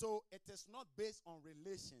 So it is not based on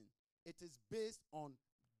relation. It is based on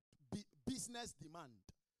business demand.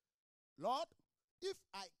 Lord, if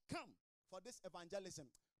I come for this evangelism,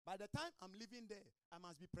 by the time I'm leaving there, I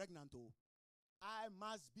must be pregnant. Oh, I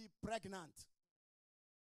must be pregnant.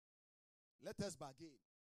 Let us begin.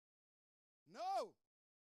 No.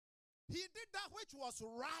 He did that which was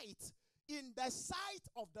right in the sight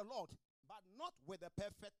of the Lord, but not with a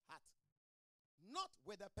perfect heart. Not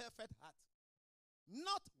with a perfect heart.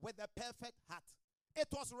 Not with a perfect heart. It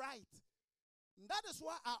was right. That is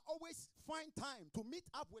why I always find time to meet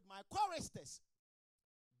up with my choristers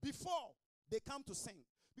before they come to sing.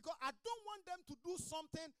 Because I don't want them to do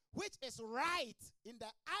something which is right in the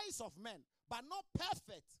eyes of men, but not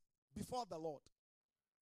perfect before the Lord.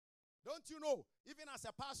 Don't you know, even as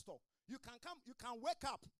a pastor, you can wake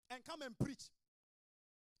up and come and preach.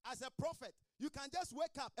 As a prophet, you can just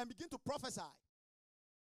wake up and begin to prophesy.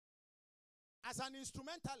 As an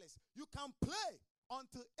instrumentalist, you can play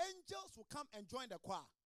until angels will come and join the choir.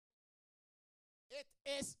 It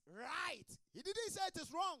is right. He didn't say it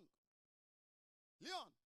is wrong. Leon,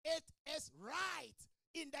 it is right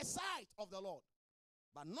in the sight of the Lord,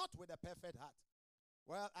 but not with a perfect heart.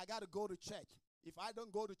 Well, I got to go to church. If I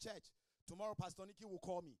don't go to church, tomorrow Pastor Nicky will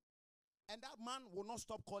call me. And that man will not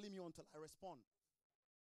stop calling me until I respond.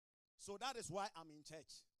 So that is why I'm in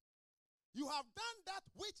church. You have done that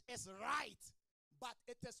which is right, but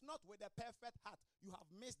it is not with a perfect heart. You have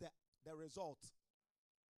missed the result.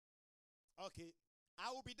 Okay, I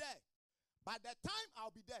will be there. By the time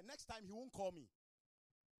I'll be there, next time he won't call me.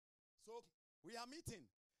 So we are meeting.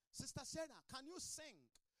 Sister Shena, can you sing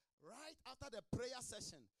right after the prayer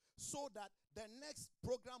session so that the next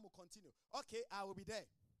program will continue? Okay, I will be there.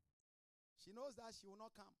 She knows that she will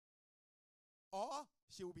not come. Or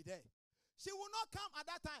she will be there. She will not come at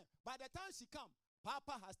that time. By the time she comes,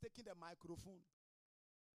 Papa has taken the microphone.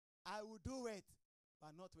 I will do it,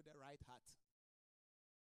 but not with the right heart.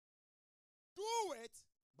 Do it,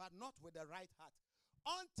 but not with the right heart.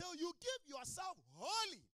 Until you give yourself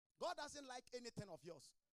wholly. God doesn't like anything of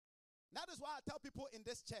yours. That is why I tell people in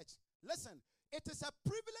this church, listen, it is a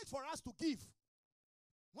privilege for us to give.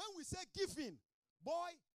 When we say giving,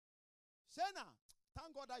 boy, Shena,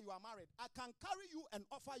 thank God that you are married. I can carry you and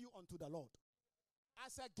offer you unto the Lord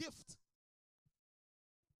as a gift.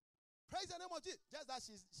 Praise the name of Jesus. Just that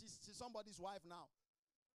she's somebody's wife now.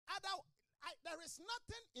 There is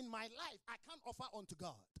nothing in my life I can't offer unto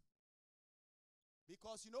God.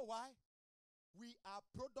 Because you know why? We are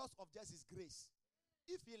products of just his grace.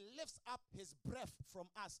 If he lifts up his breath from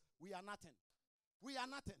us, we are nothing. We are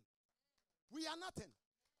nothing. We are nothing.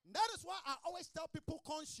 That is why I always tell people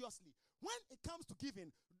consciously, when it comes to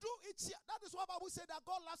giving, do it. That is why the Bible said that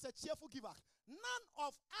God loves a cheerful giver. None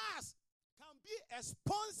of us can be a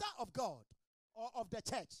sponsor of God or of the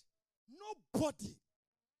church. Nobody.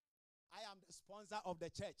 I am the sponsor of the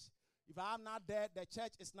church. If I am not there, the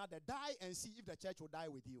church is not there. Die and see if the church will die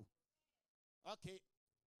with you. Okay.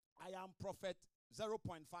 I am prophet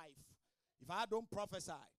 0.5. If I don't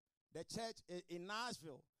prophesy, the church in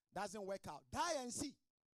Nashville doesn't work out. Die and see.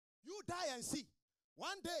 You die and see.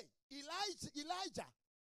 One day, Elijah,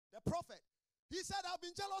 the prophet, he said, I've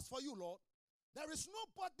been jealous for you, Lord. There is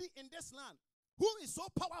nobody in this land who is so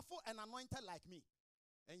powerful and anointed like me.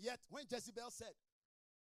 And yet, when Jezebel said,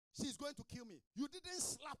 she's going to kill me, you didn't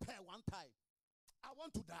slap her one time. I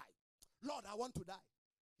want to die. Lord, I want to die.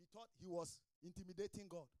 He thought he was intimidating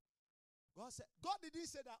God. God didn't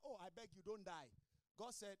say that, oh, I beg you, don't die.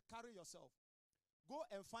 God said, carry yourself. Go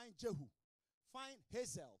and find Jehu. Find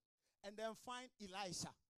Hazel. And then find Elisha.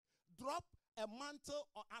 Drop a mantle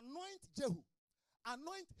or anoint Jehu.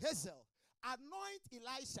 Anoint Hazel. Anoint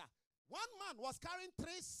Elisha. One man was carrying 3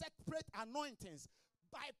 separate anointings.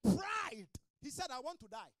 By pride, he said, I want to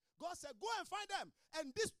die. God said, go and find them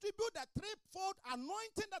and distribute the 3-fold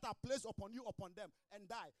anointing that I placed upon you, upon them, and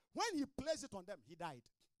die. When he placed it on them, he died.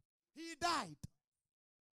 He died.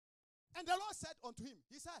 And the Lord said unto him,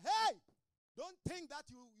 he said, hey, don't think that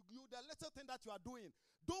you the little thing that you are doing,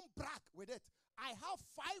 don't brag with it. I have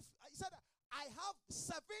 5, he said, I have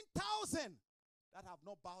 7,000 that have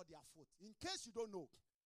not bowed their foot. In case you don't know.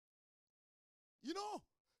 You know,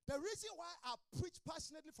 the reason why I preach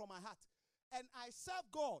passionately from my heart and I serve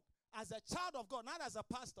God as a child of God, not as a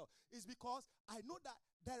pastor, is because I know that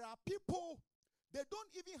there are people, they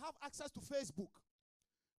don't even have access to Facebook.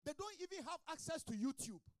 They don't even have access to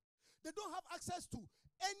YouTube. They don't have access to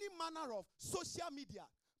any manner of social media.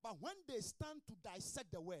 But when they stand to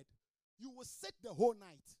dissect the word, you will sit the whole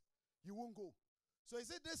night. You won't go. So is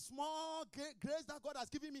it this small grace that God has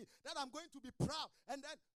given me that I'm going to be proud? And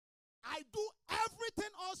then I do everything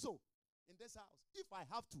also in this house. If I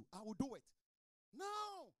have to, I will do it.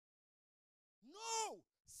 No. No.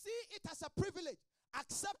 See it as a privilege.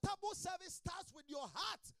 Acceptable service starts with your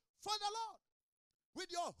heart for the Lord. With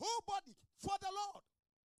your whole body for the Lord.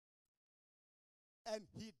 And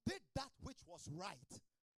he did that which was right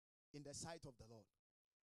in the sight of the Lord.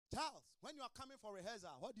 Charles, when you are coming for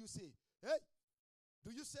rehearsal, what do you say? Hey,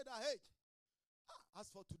 do you say that, hey, as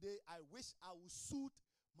for today, I wish I would suit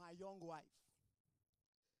my young wife.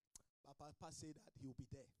 But Papa said that he will be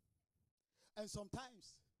there. And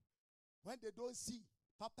sometimes, when they don't see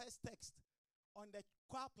Papa's text on the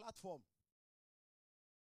choir platform,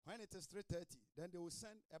 when it is 3:30, then they will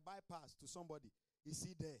send a bypass to somebody. Is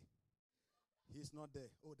he there? He's not there.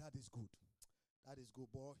 Oh, that is good. That is good,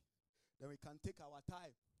 boy. Then we can take our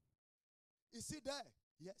time. Is he there?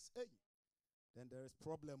 Yes. Hey. Then there is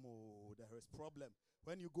problem. Oh, there is problem.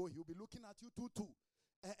 When you go, he'll be looking at you too.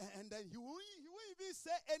 And then he won't even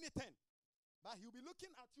say anything. But he'll be looking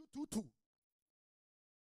at you too.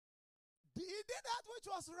 He did that which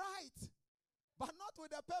was right. But not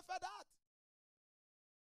with a perfect heart.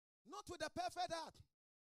 Not with a perfect heart.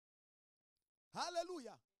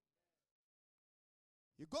 Hallelujah.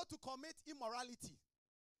 You go to commit immorality.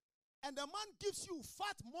 And the man gives you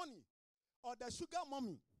fat money or the sugar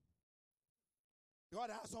mommy. There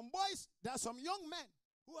are some boys, there are some young men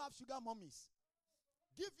who have sugar mummies.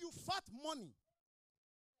 Give you fat money.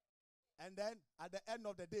 And then at the end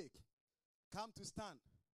of the day, come to stand.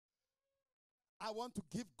 I want to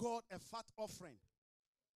give God a fat offering.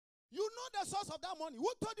 You know the source of that money. Who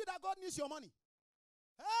told you that God needs your money?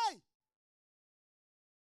 Hey!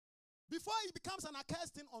 Before it becomes an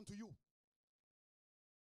accursed thing unto you.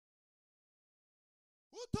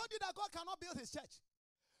 Who told you that God cannot build his church?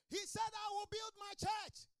 He said, I will build my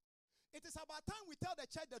church. It is about time we tell the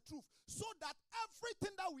church the truth so that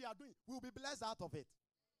everything that we are doing will be blessed out of it.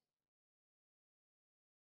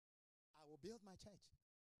 I will build my church.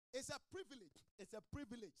 It's a privilege. It's a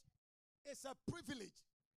privilege. It's a privilege.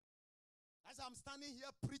 As I'm standing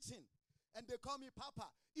here preaching and they call me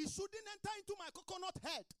Papa, it shouldn't enter into my coconut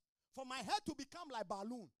head for my head to become like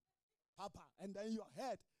balloon. Papa, and then your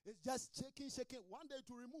head is just shaking, one day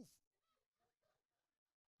to remove.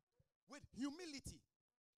 With humility.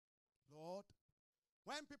 Lord,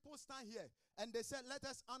 when people stand here and they say, let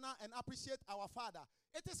us honor and appreciate our Father,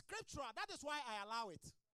 it is scriptural. That is why I allow it.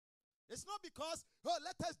 It's not because, oh,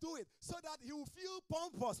 let us do it so that he will feel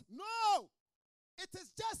pompous. No! It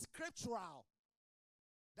is just scriptural.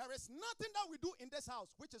 There is nothing that we do in this house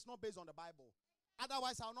which is not based on the Bible.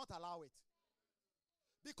 Otherwise, I will not allow it.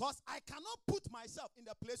 Because I cannot put myself in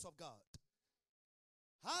the place of God.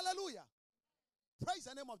 Hallelujah. Praise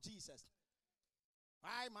the name of Jesus.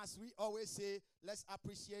 Why must we always say, let's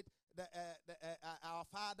appreciate our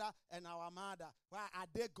father and our mother? Why are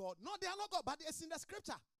they God? No, they are not God, but it's in the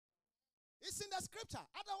scripture. It's in the scripture.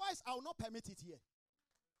 Otherwise, I will not permit it here.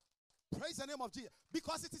 Praise the name of Jesus.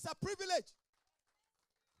 Because it is a privilege.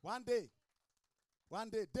 One day,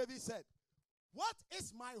 David said, what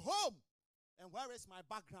is my home? And where is my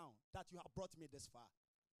background that you have brought me this far?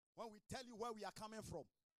 When we tell you where we are coming from.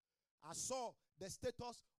 I saw the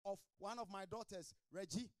status of one of my daughters,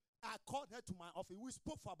 Reggie. I called her to my office. We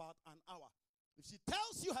spoke for about an hour. If she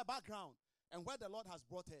tells you her background and where the Lord has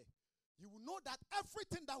brought her, you will know that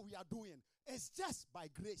everything that we are doing is just by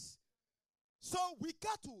grace. So we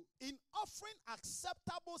got to, in offering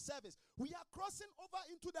acceptable service, we are crossing over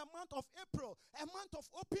into the month of April, a month of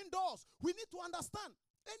open doors. We need to understand,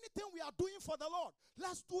 anything we are doing for the Lord,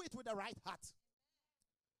 let's do it with the right heart.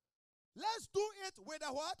 Let's do it with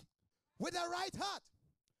a what? With the right heart.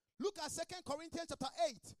 Look at 2 Corinthians chapter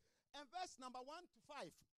 8 and verse number 1 to 5.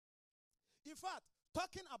 In fact,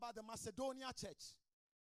 talking about the Macedonia church,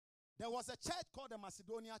 there was a church called the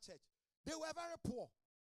Macedonia church. They were very poor,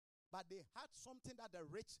 but they had something that the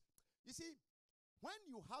rich. You see, when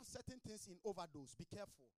you have certain things in overdose, be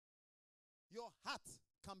careful. Your heart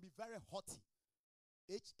can be very haughty.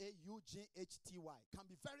 H-A-U-G-H-T-Y. Can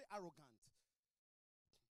be very arrogant.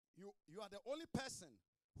 You are the only person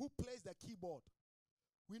who plays the keyboard.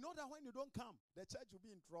 We know that when you don't come, the church will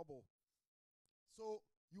be in trouble. So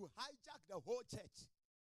you hijack the whole church.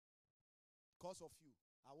 Because of you,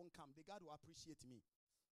 I won't come. The God will appreciate me.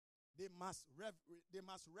 They must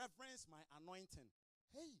reverence my anointing.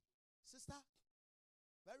 Hey, sister,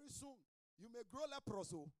 very soon you may grow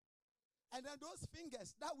leprosy. And then those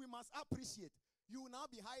fingers that we must appreciate, you will now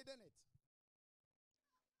be hiding it.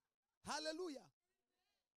 Hallelujah.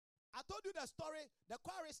 I told you the story, the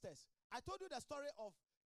choristers. I told you the story of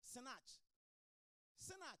Sinach.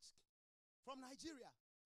 Sinach from Nigeria.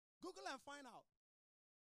 Google and find out.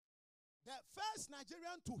 The first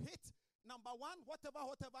Nigerian to hit number one, whatever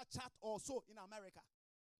chart or so in America.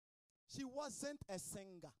 She wasn't a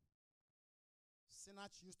singer.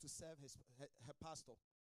 Sinach used to serve her pastor.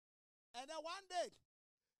 And then one day,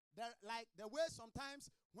 like the way sometimes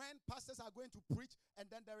when pastors are going to preach and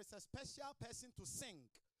then there is a special person to sing,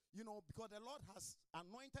 you know, because the Lord has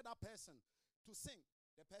anointed that person to sing,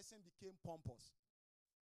 the person became pompous.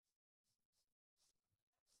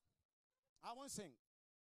 I won't sing.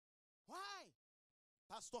 Why?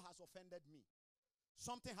 Pastor has offended me.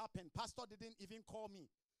 Something happened. Pastor didn't even call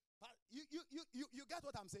me. But you get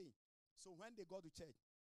what I'm saying? So when they go to church,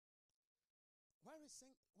 where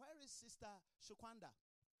is Sister Shukwanda?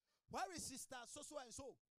 Where is Sister so and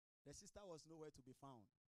so? The sister was nowhere to be found.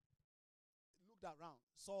 Looked around,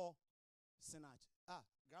 saw Sinach.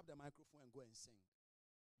 Grab the microphone and go and sing.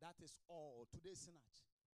 That is all. Today, Sinach.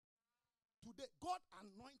 Today, God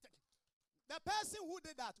anointed. The person who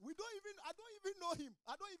did that, I don't even know him.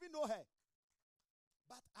 I don't even know her.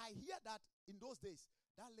 But I hear that in those days,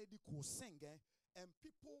 that lady could sing, and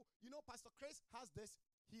people, you know, Pastor Chris has this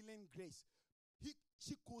healing grace.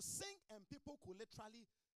 She could sing, and people could literally,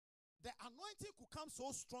 the anointing could come so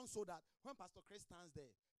strong so that when Pastor Chris stands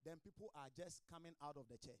there, then people are just coming out of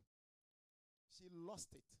the chair. She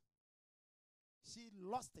lost it. She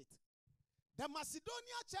lost it. The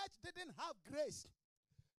Macedonia church didn't have grace.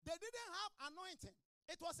 They didn't have anointing.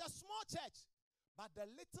 It was a small church. But the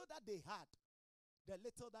little that they had,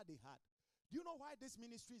 do you know why this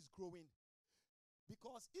ministry is growing?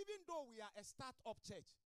 Because even though we are a start-up church,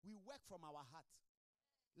 We work from our heart.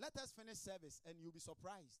 Let us finish service and you'll be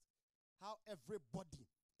surprised how everybody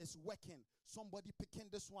is working. Somebody picking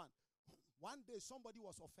this one. One day somebody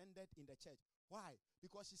was offended in the church. Why?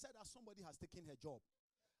 Because she said that somebody has taken her job.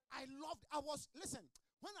 Listen,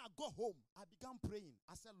 when I go home, I began praying.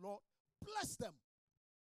 I said, Lord, bless them.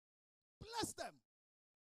 Bless them.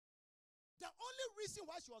 The only reason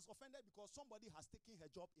why she was offended because somebody has taken her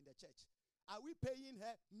job in the church. Are we paying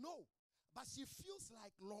her? No. But she feels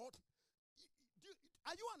like, Lord,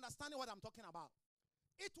 are you understanding what I'm talking about?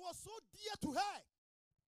 It was so dear to her.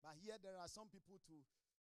 But here there are some people too.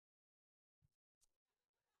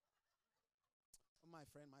 My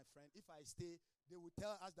friend, if I stay, they will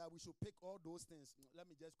tell us that we should pick all those things. Let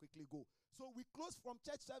me just quickly go. So we close from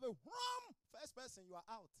church service. First person, you are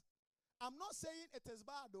out. I'm not saying it is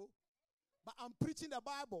bad though, but I'm preaching the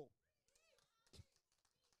Bible.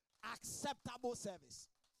 Acceptable service.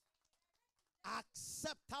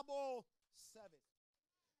 Acceptable service.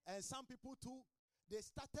 And some people too, they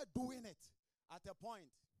started doing it at a point.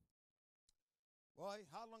 Boy,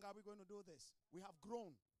 how long are we going to do this? We have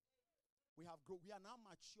grown. We are now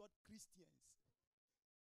matured Christians.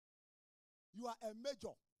 You are a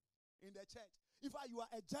major in the church. In fact, you are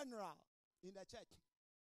a general in the church.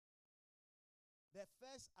 The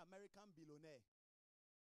first American billionaire.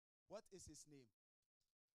 What is his name?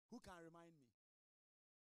 Who can remind me?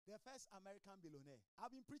 The first American billionaire.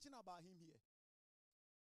 I've been preaching about him here.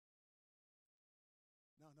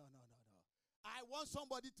 No. I want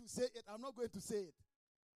somebody to say it. I'm not going to say it.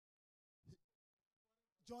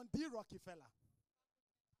 John D. Rockefeller.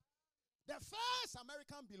 The first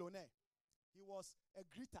American billionaire. He was a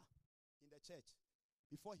greeter in the church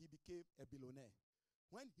before he became a billionaire.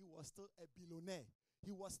 When he was still a billionaire,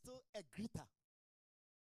 he was still a greeter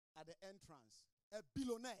at the entrance. A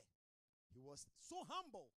billionaire. He was so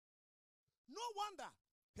humble. No wonder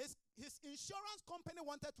his insurance company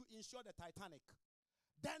wanted to insure the Titanic.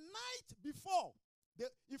 The night before,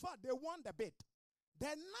 in fact, they won the bid.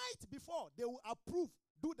 The night before they will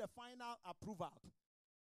do the final approval,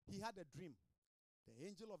 he had a dream. The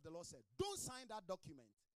angel of the Lord said, don't sign that document.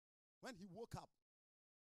 When he woke up,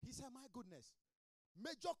 he said, my goodness,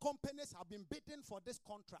 major companies have been bidding for this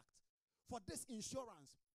contract, for this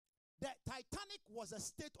insurance. The Titanic was a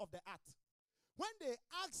state of the art. When they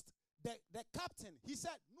asked the captain, he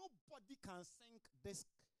said, nobody can sink this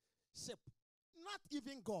ship. Not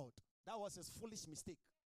even God. That was his foolish mistake.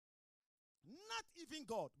 Not even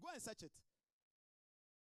God. Go and search it.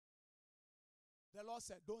 The Lord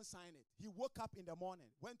said, don't sign it. He woke up in the morning,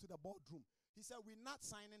 went to the boardroom. He said, we're not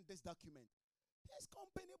signing this document. His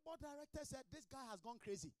company board director said, this guy has gone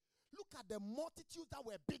crazy. Look at the multitudes that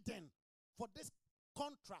were bidding for this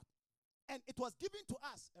contract. And it was given to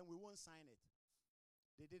us, and we won't sign it.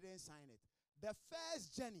 They didn't sign it. The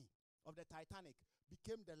first journey of the Titanic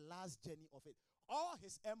became the last journey of it. All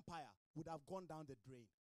his empire would have gone down the drain.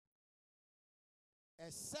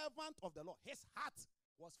 A servant of the Lord. His heart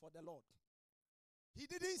was for the Lord. He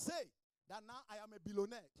didn't say that now I am a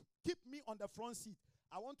billionaire. Keep me on the front seat.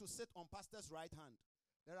 I want to sit on pastor's right hand.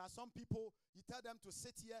 There are some people, you tell them to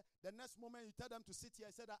sit here. The next moment you tell them to sit here.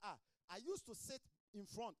 I said, I used to sit in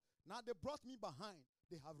front. Now they brought me behind.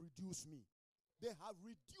 They have reduced me. They have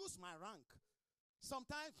reduced my rank.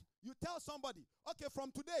 Sometimes you tell somebody, okay,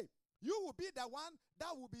 from today, you will be the one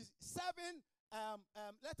that will be serving,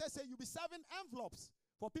 let us say you'll be serving envelopes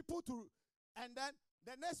for people to, and then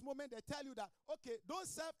the next moment they tell you that, okay, don't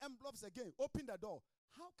serve envelopes again. Open the door.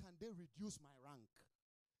 How can they reduce my rank?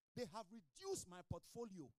 They have reduced my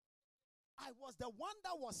portfolio. I was the one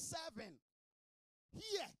that was serving.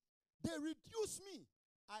 Here, they reduced me.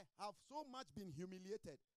 I have so much been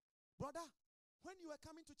humiliated. Brother, when you were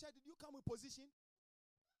coming to church, did you come with position?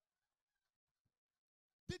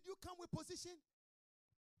 Did you come with position?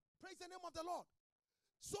 Praise the name of the Lord.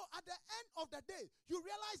 So at the end of the day, you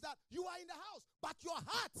realize that you are in the house, but your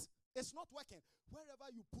heart is not working. Wherever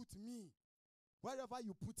you put me,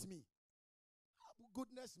 oh,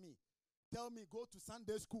 goodness me, tell me, go to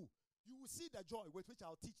Sunday school. You will see the joy with which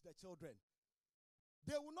I'll teach the children.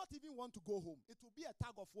 They will not even want to go home. It will be a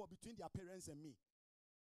tug of war between their parents and me.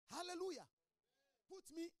 Hallelujah. Put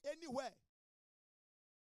me anywhere.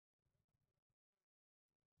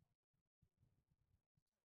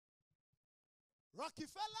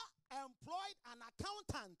 Rockefeller employed an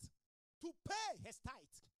accountant to pay his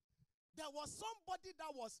tithe. There was somebody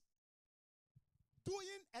that was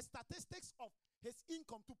doing a statistics of his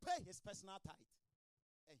income to pay his personal tithe.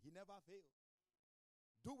 And he never failed.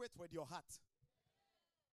 Do it with your heart.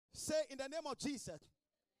 Say in the name of Jesus,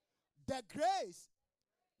 the grace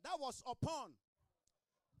that was upon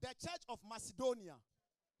the church of Macedonia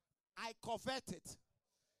I covet it.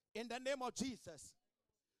 In the name of Jesus.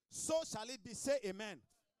 So shall it be. Say amen.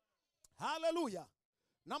 Hallelujah.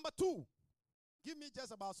 Number 2. Give me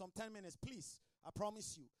just about some 10 minutes, please. I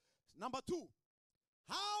promise you. Number 2.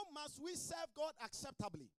 How must we serve God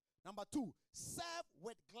acceptably? Number 2. Serve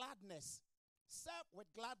with gladness. Serve with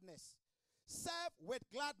gladness. Serve with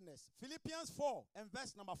gladness. Philippians 4 and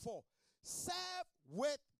verse number 4. Serve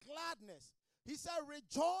with gladness. He said,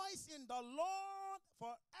 rejoice in the Lord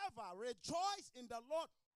forever. Rejoice in the Lord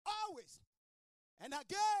always. And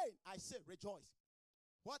again, I say rejoice.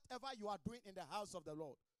 Whatever you are doing in the house of the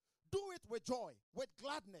Lord, do it with joy, with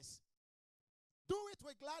gladness. Do it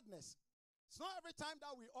with gladness. It's not every time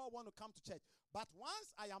that we all want to come to church. But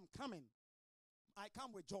once I am coming, I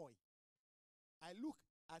come with joy. I look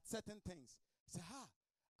at certain things. Say,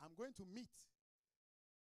 I'm going to meet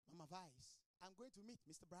Mama Vice. I'm going to meet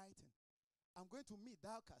Mr. Brighton. I'm going to meet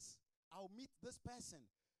Dalkas. I'll meet this person.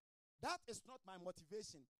 That is not my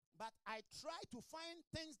motivation. But I try to find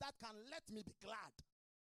things that can let me be glad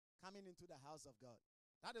coming into the house of God.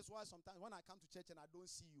 That is why sometimes when I come to church and I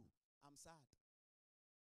don't see you, I'm sad.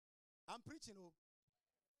 I'm preaching, oh.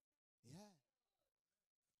 Yeah.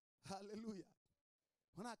 Hallelujah.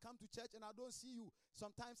 When I come to church and I don't see you,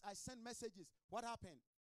 sometimes I send messages. What happened?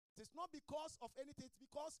 It's not because of anything. It's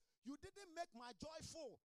because you didn't make my joy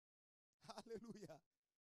full. Hallelujah.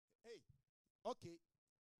 Hey, okay.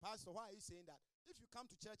 Pastor, why are you saying that? If you come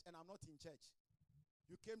to church and I'm not in church,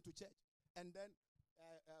 you came to church and then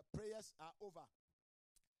prayers are over.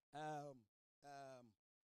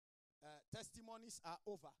 Testimonies are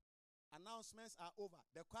over. Announcements are over.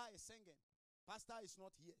 The choir is singing. Pastor is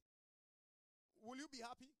not here. Will you be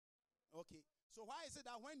happy? Okay. So why is it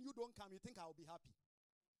that when you don't come, you think I will be happy?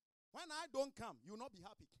 When I don't come, you will not be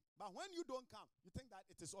happy. But when you don't come, you think that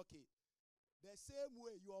it is okay. The same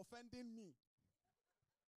way you are offending me.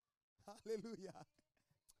 Hallelujah.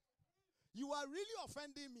 You are really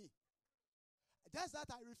offending me. Just that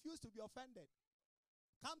I refuse to be offended.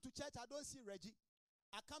 Come to church, I don't see Reggie.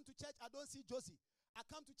 I come to church, I don't see Josie. I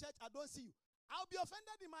come to church, I don't see you. I'll be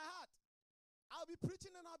offended in my heart. I'll be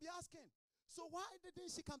preaching and I'll be asking, so why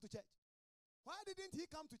didn't she come to church? Why didn't he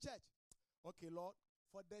come to church? Okay, Lord,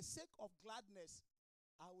 for the sake of gladness,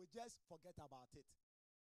 I will just forget about it.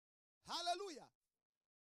 Hallelujah.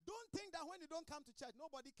 Don't think that when you don't come to church,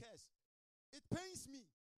 nobody cares. It pains me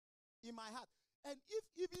in my heart. And if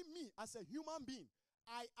even me as a human being,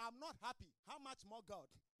 I am not happy, how much more God?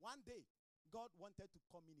 One day, God wanted to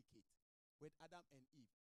communicate with Adam and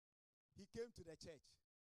Eve. He came to the church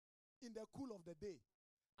in the cool of the day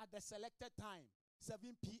at the selected time, 7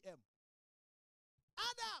 p.m.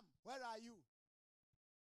 Adam, where are you?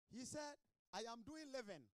 He said, I am doing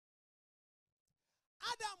living.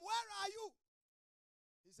 Adam, where are you?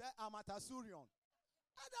 He said, I'm at Asurion.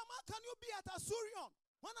 Adam, how can you be at Asurion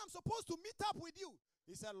when I'm supposed to meet up with you?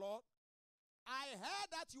 He said, Lord, I heard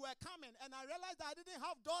that you were coming and I realized that I didn't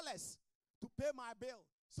have dollars to pay my bill.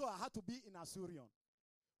 So I had to be in Asurion.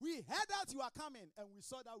 We heard that you are coming and we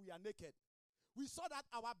saw that we are naked. We saw that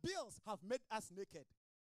our bills have made us naked.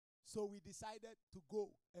 So we decided to go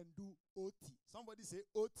and do OT. Somebody say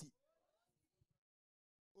OT.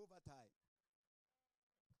 Overtime.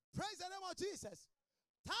 Praise the name of Jesus.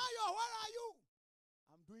 Tayo, where are you?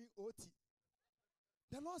 I'm doing OT.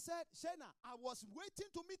 The Lord said, Shena, I was waiting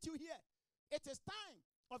to meet you here. It is time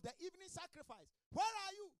of the evening sacrifice. Where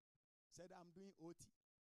are you? Said, I'm doing OT.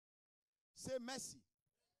 Say mercy.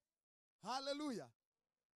 Hallelujah.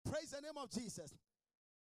 Praise the name of Jesus.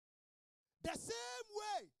 The same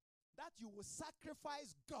way that you will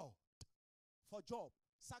sacrifice God for job,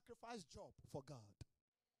 sacrifice job for God.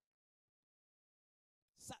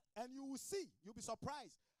 And you will see, you'll be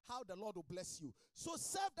surprised how the Lord will bless you. So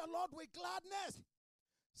serve the Lord with gladness.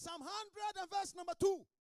 Psalm 100 and verse number 2.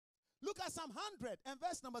 Look at Psalm 100 and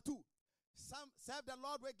verse number 2. Serve the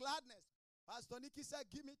Lord with gladness. Pastor Nicky said,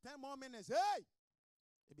 give me 10 more minutes. Hey!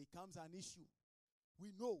 It becomes an issue.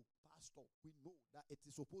 We know, Pastor, we know that it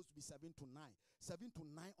is supposed to be 7 to 9. 7 to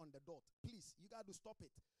 9 on the dot. Please, you got to stop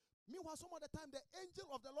it. Meanwhile, some of the time, the angel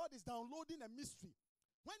of the Lord is downloading a mystery.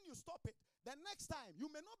 When you stop it, the next time, you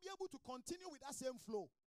may not be able to continue with that same flow.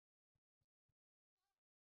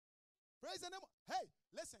 Praise the name. Hey,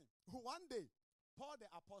 listen. One day, Paul the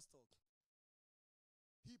apostle,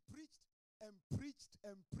 he preached and preached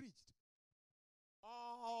and preached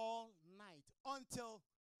all night until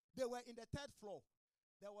they were in the 3rd floor.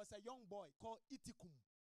 There was a young boy called Itikum.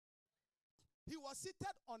 He was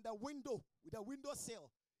seated on the window, with a window sill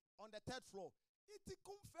on the 3rd floor.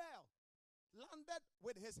 Itikum fell, landed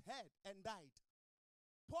with his head and died.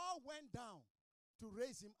 Paul went down to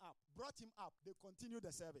raise him up, brought him up. They continued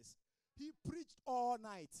the service. He preached all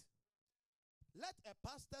night. Let a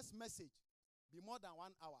pastor's message be more than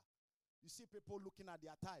 1 hour. You see people looking at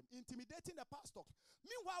their time, intimidating the pastor.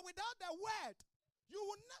 Meanwhile, without the word,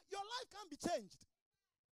 your life can't be changed.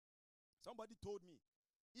 Somebody told me,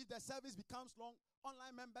 if the service becomes long,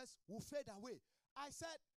 online members will fade away. I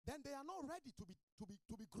said, then they are not ready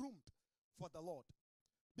to be groomed for the Lord.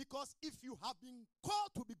 Because if you have been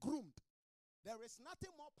called to be groomed, there is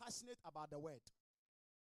nothing more passionate about the word.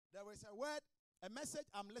 There is a word, a message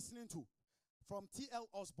I'm listening to from T.L.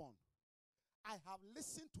 Osborne. I have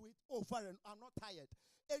listened to it over and I'm not tired.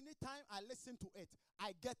 Anytime I listen to it,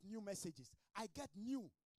 I get new messages. I get new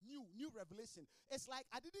revelation. It's like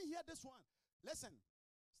I didn't hear this one. Listen,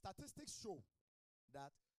 statistics show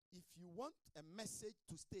that if you want a message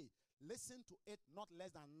to stay, listen to it not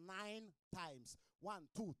less than 9 times. 1,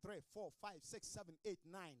 2, 3, 4, 5, 6, 7, 8,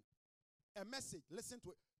 9. A message, listen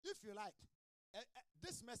to it. If you like,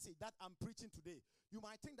 this message that I'm preaching today, you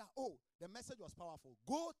might think that, oh, the message was powerful.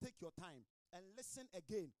 Go take your time and listen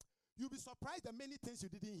again. You'll be surprised at many things you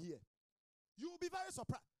didn't hear. You'll be very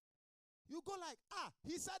surprised. You go like,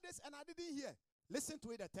 he said this and I didn't hear. Listen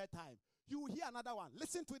to it a 3rd time. You will hear another one.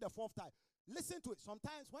 Listen to it a 4th time. Listen to it.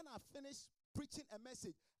 Sometimes when I finish preaching a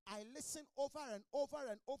message, I listen over and over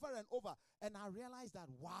and over and over. And I realize that,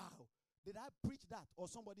 wow, did I preach that or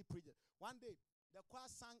somebody preached it? One day, the choir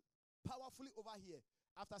sang powerfully over here.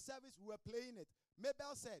 After service, we were playing it.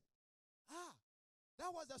 Mabel said,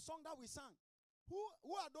 that was the song that we sang.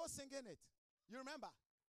 Who are those singing it? You remember?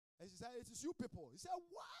 And she said, it is you people. He said,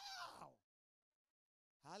 wow.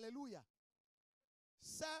 Hallelujah.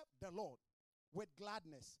 Serve the Lord with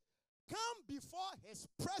gladness. Come before his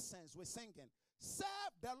presence with singing. Serve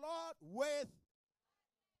the Lord with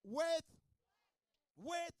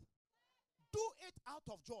do it out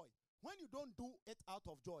of joy. When you don't do it out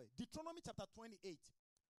of joy, Deuteronomy chapter 28,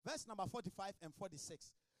 verse number 45 and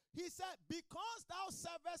 46. He said, because thou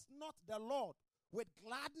servest not the Lord with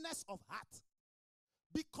gladness of heart,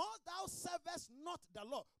 because thou servest not the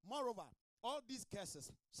Lord, moreover, all these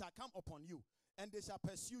curses shall come upon you, and they shall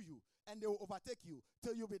pursue you, and they will overtake you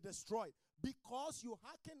till you be destroyed, because you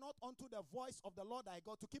hearken not unto the voice of the Lord thy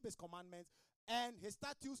God to keep his commandments and his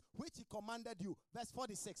statutes which he commanded you. Verse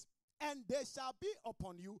 46. And they shall be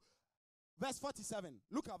upon you. Verse 47.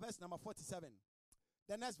 Look at verse number 47.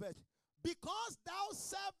 The next verse. Because thou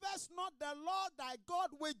servest not the Lord thy God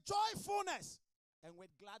with joyfulness and with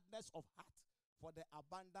gladness of heart for the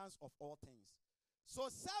abundance of all things. So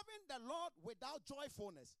serving the Lord without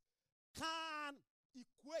joyfulness can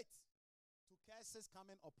equate to curses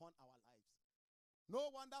coming upon our lives. No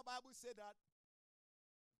wonder Bible said that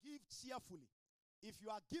give cheerfully. If you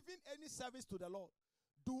are giving any service to the Lord,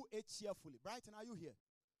 do it cheerfully. Brighton, are you here?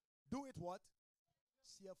 Do it what?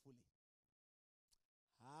 Cheerfully.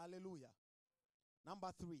 Hallelujah.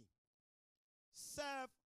 Number 3. Serve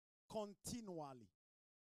continually.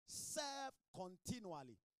 Serve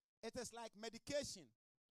continually. It is like medication.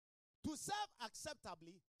 To serve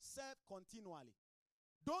acceptably, serve continually.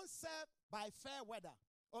 Don't serve by fair weather.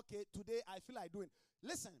 Okay, today I feel like doing.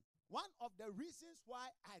 Listen, one of the reasons why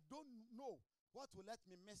I don't know what will let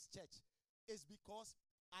me miss church is because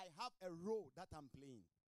I have a role that I'm playing.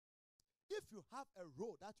 If you have a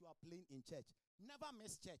role that you are playing in church, never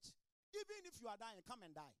miss church. Even if you are dying, come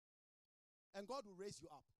and die. And God will raise you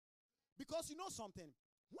up. Because you know something?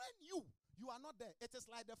 When you are not there, it is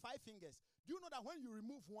like the 5 fingers. Do you know that when you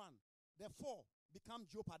remove one, the 4 become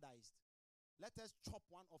jeopardized? Let us chop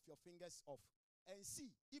one of your fingers off and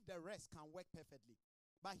see if the rest can work perfectly.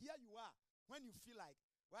 But here you are, when you feel like,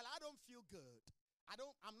 well, I don't feel good.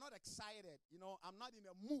 I'm not excited. I'm not in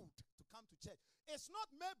a mood to come to church. It's not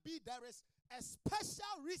maybe there is a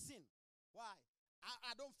special reason why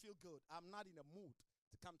I don't feel good. I'm not in a mood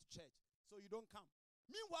to come to church. So you don't come.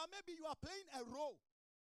 Meanwhile, maybe you are playing a role.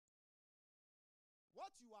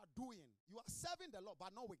 What you are doing, you are serving the Lord,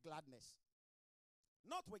 but not with gladness.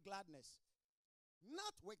 Not with gladness.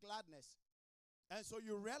 Not with gladness. And so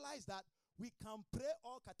you realize that we can pray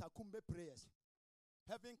all katakumbe prayers.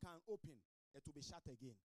 Heaven can open. It will be shut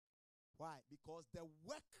again. Why? Because the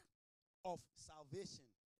work of salvation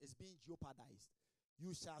is being jeopardized.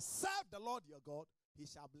 You shall serve the Lord your God. He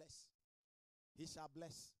shall bless. He shall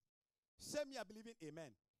bless. Say me, I believe in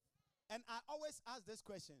amen. And I always ask this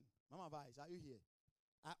question. Mama Vice, are you here?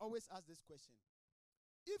 I always ask this question.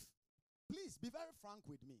 Please be very frank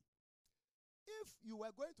with me. If you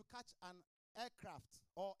were going to catch an aircraft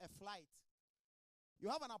or a flight,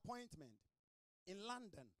 you have an appointment in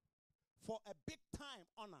London for a big time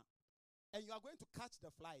honor, and you are going to catch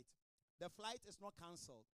the flight is not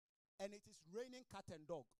cancelled, and it is raining cat and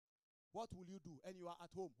dog. what will you do? And you are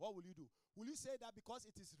at home, what will you do? Will you say that because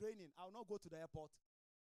it is raining, I will not go to the airport?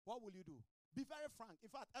 What will you do? Be very frank. In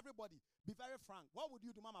fact, everybody, be very frank. What would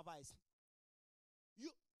you do, Mama Vice?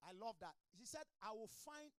 I love that. She said, I will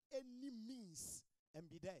find any means and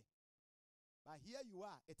be there. But here you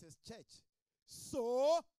are, it is church.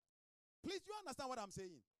 So, please, you understand what I'm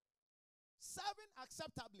saying? Serving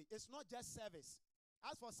acceptably is not just service.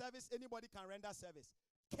 As for service, anybody can render service.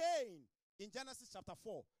 Cain, in Genesis chapter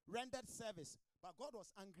 4, rendered service, but God was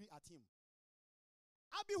angry at him.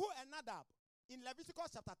 Abihu and Nadab, in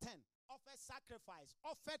Leviticus chapter 10, offered sacrifice,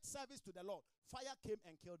 offered service to the Lord. Fire came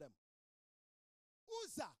and killed them.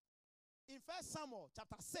 Uzzah, in 1 Samuel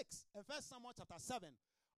chapter 6 and 1 Samuel chapter 7,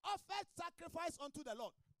 offered sacrifice unto the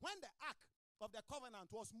Lord. When the ark of the covenant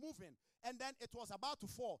was moving, and then it was about to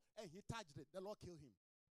fall, and he touched it, the Lord killed him.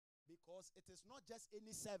 Because it is not just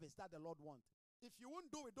any service that the Lord wants. If you won't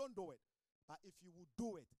do it, don't do it. But if you will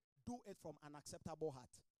do it from an acceptable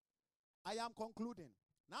heart. I am concluding.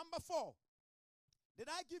 Number 4. Did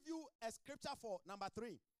I give you a scripture for number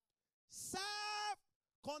 3? Serve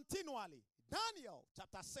continually. Daniel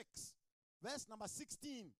chapter 6, verse number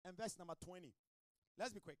 16 and verse number 20.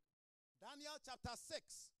 Let's be quick. Daniel chapter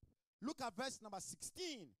 6. Look at verse number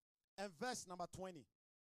 16 and verse number 20.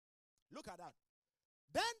 Look at that.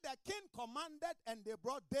 Then the king commanded, and they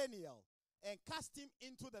brought Daniel and cast him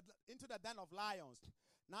into the den of lions.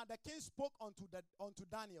 Now the king spoke unto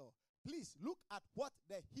Daniel. Please look at what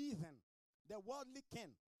the heathen, the worldly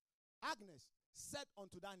king, Agnes, said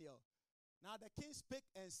unto Daniel. Now the king spake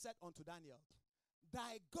and said unto Daniel,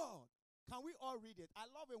 thy God. Can we all read it? I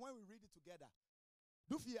love it when we read it together.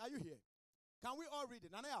 Dufi, are you here? Can we all read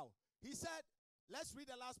it? Now, he said, let's read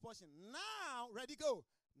the last portion. Now, ready, go.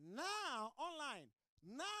 Now, online.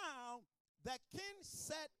 Now, the king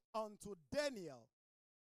said unto Daniel,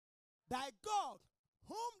 thy God,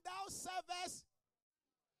 whom thou servest,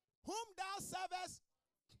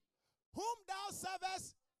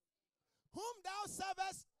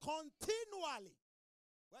 continually,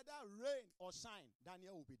 whether rain or shine,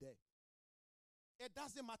 Daniel will be there. It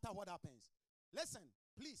doesn't matter what happens. Listen,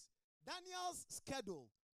 please. Daniel's schedule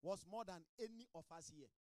was more than any of us here.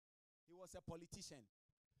 He was a politician.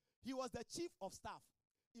 He was the chief of staff.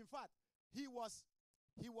 In fact, he was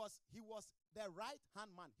the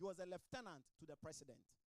right-hand man. He was a lieutenant to the president.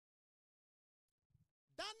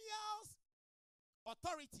 Daniel's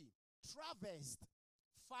authority traversed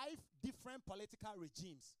 5 different political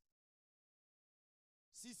regimes.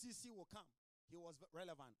 CCC will come. He was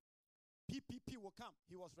relevant. PPP will come.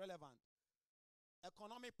 He was relevant.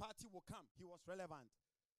 Economic Party will come. He was relevant.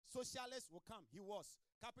 Socialists will come. He was.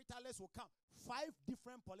 Capitalists will come. 5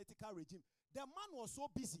 different political regimes. The man was so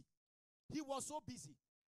busy. He was so busy.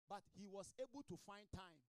 But he was able to find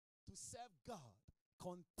time to serve God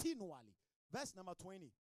continually. Verse number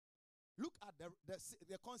 20. Look at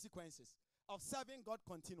the consequences of serving God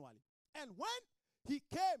continually. And when he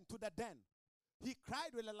came to the den, he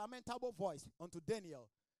cried with a lamentable voice unto Daniel.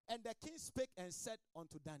 And the king spake and said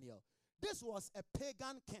unto Daniel, this was a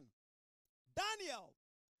pagan king. Daniel,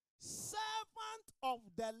 servant of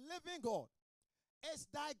the living God, is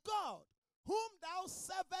thy God, whom thou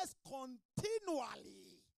servest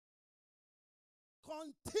continually.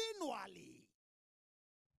 Continually.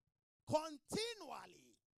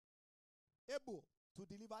 Able to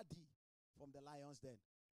deliver thee from the lion's den.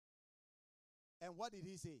 And what did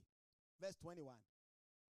he say? Verse 21.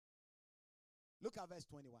 Look at verse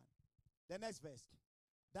 21. The next verse.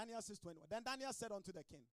 Daniel says 21. Then Daniel said unto the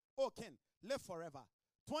king, O king, live forever.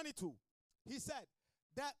 22. He said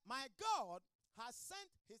that my God has sent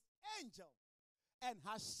his angel and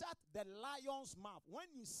has shut the lion's mouth. When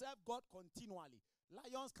you serve God continually,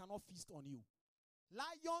 lions cannot feast on you.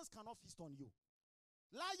 Lions cannot feast on you.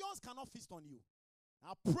 Lions cannot feast on you.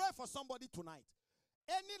 Now pray for somebody tonight.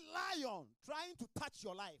 Any lion trying to touch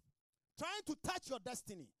your life, trying to touch your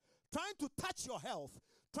destiny, trying to touch your health,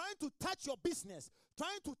 trying to touch your business,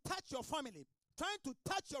 trying to touch your family, trying to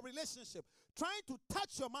touch your relationship, trying to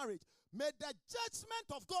touch your marriage, may the judgment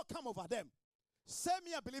of God come over them. Say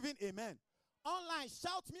me a believing amen. Online,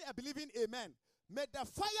 shout me a believing amen. May the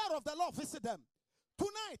fire of the Lord visit them.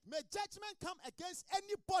 Tonight, may judgment come against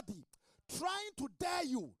anybody trying to dare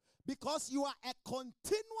you because you are a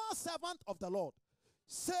continual servant of the Lord.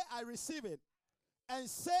 Say, I receive it. And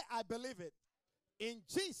say, I believe it. In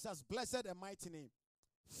Jesus' blessed and mighty name.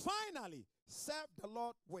 Finally, serve the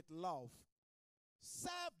Lord with love.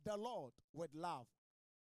 Serve the Lord with love.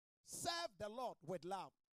 Serve the Lord with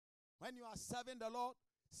love. When you are serving the Lord,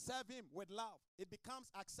 serve him with love. It becomes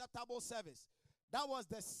acceptable service. That was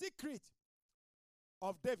the secret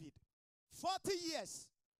of David. 40 years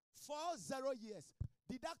 40 years.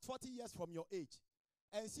 Deduct 40 years from your age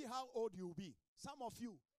and see how old you will be. Some of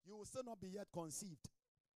you, you will still not be yet conceived.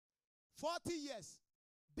 40 years.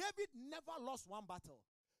 David never lost one battle.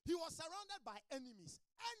 He was surrounded by enemies.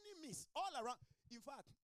 Enemies all around. In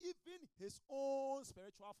fact, even his own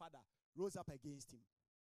spiritual father rose up against him.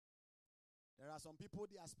 There are some people,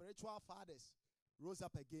 their spiritual fathers rose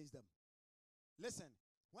up against them. Listen,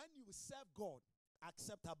 when you serve God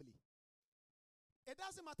acceptably, it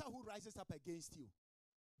doesn't matter who rises up against you.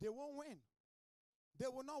 They won't win. They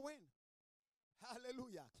will not win.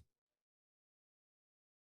 Hallelujah.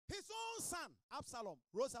 His own son, Absalom,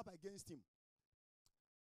 rose up against him.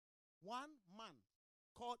 One man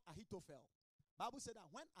called Ahithophel. Bible said that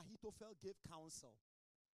when Ahithophel gave counsel,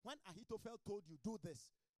 when Ahithophel told you, do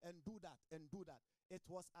this and do that and do that, it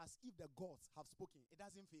was as if the gods have spoken. It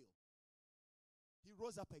doesn't fail. He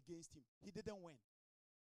rose up against him. He didn't win.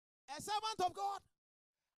 A servant of God,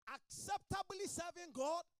 acceptably serving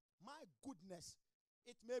God, my goodness,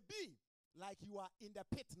 it may be like you are in the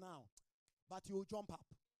pit now, but you will jump up.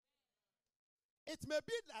 It may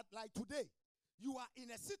be that like today, you are in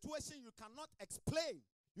a situation you cannot explain.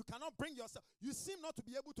 You cannot bring yourself. You seem not to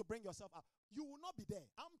be able to bring yourself up. You will not be there.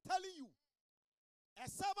 I'm telling you. A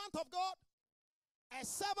servant of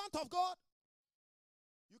God,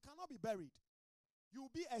 you cannot be buried. You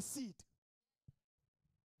will be a seed.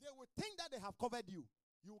 They will think that they have covered you.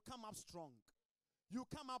 You will come up strong. You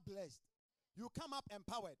come up blessed. You come up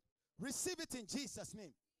empowered. Receive it in Jesus'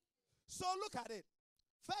 name. So look at it.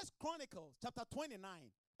 First Chronicles chapter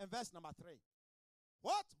 29 and verse number 3.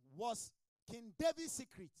 What was King David's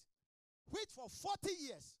secret? Which for 40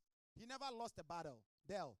 years he never lost a battle.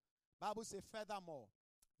 Bible says furthermore,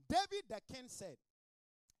 David the king said,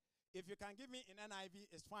 if you can give me in NIV,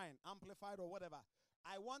 it's fine, amplified or whatever.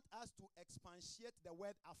 I want us to expatiate the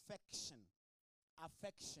word affection.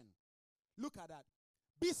 Affection. Look at that.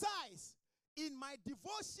 Besides, in my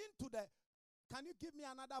devotion to the, can you give me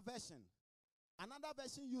another version? Another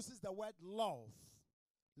version uses the word love.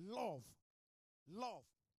 Love. Love.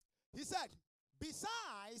 He said,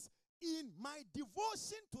 besides, in my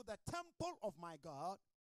devotion to the temple of my God,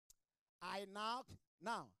 I now,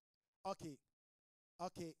 okay,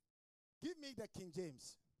 give me the King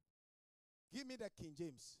James. Give me the King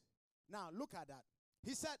James. Now, look at that.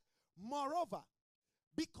 He said, moreover,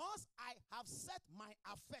 because I have set my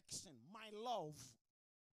affection, my love,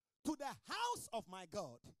 to the house of my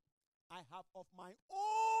God, I have of my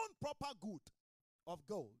own proper good of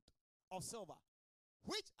gold, of silver,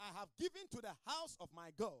 which I have given to the house of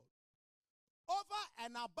my God. Over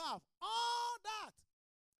and above all that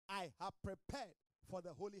I have prepared for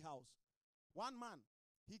the holy house. One man,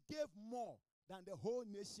 he gave more than the whole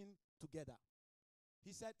nation together.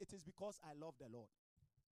 He said, it is because I love the Lord.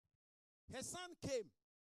 His son came.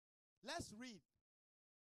 Let's read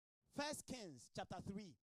 1 Kings chapter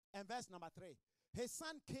 3 and verse number 3. His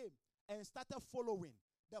son came and started following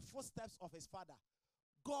the footsteps of his father.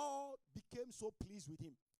 God became so pleased with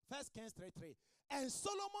him. 1 Kings 3:3. And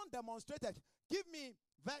Solomon demonstrated. Give me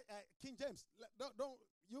King James. Don't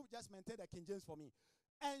you just maintain the King James for me.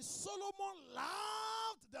 And Solomon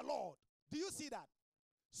loved the Lord. Do you see that?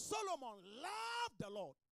 Solomon loved the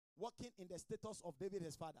Lord, walking in the status of David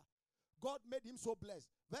his father. God made him so blessed.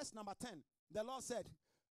 Verse number 10. The Lord said,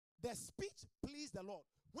 the speech pleased the Lord.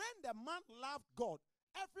 When the man loved God,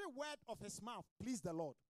 every word of his mouth pleased the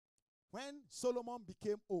Lord. When Solomon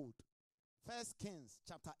became old, 1 Kings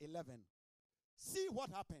chapter 11. See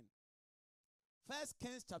what happened. 1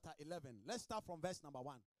 Kings chapter 11. Let's start from verse number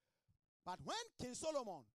 1. But King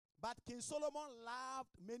Solomon loved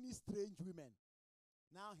many strange women.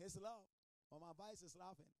 Now his love, my voice is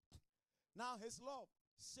laughing. Now his love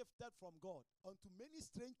shifted from God unto many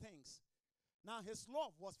strange things. Now his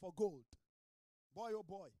love was for gold. Boy, oh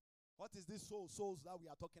boy, what is this souls that we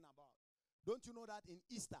are talking about? Don't you know that in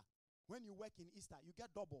Easter, when you work in Easter, you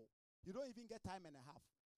get double. You don't even get time and a half.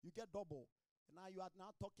 You get double. Now you are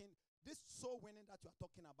now talking, this soul winning that you are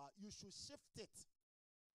talking about, you should shift it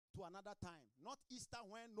to another time. Not Easter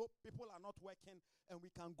when no people are not working and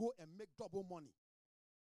we can go and make double money.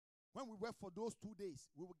 When we work for those 2 days,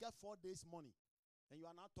 we will get 4 days money. And you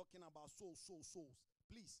are now talking about souls.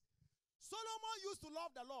 Please. Solomon used to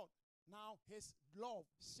love the Lord. Now his love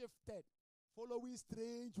shifted, following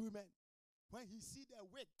strange women. When he see the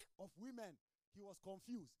wake of women, he was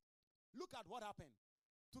confused. Look at what happened.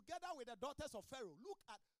 Together with the daughters of Pharaoh, look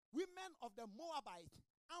at women of the Moabite,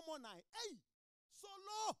 Ammonite,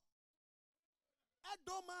 Solo,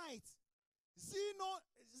 Edomites,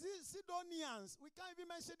 Sidonians. We can't even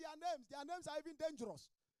mention their names. Their names are even dangerous.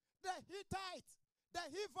 The Hittites, the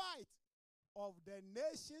Hivites, of the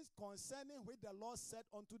nations concerning which the Lord said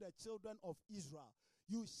unto the children of Israel,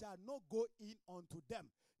 you shall not go in unto them,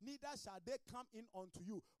 neither shall they come in unto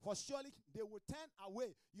you. For surely they will turn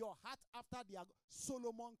away your heart after their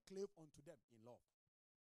Solomon clave unto them in love.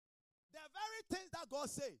 The very things that God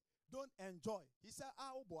said, don't enjoy. He said,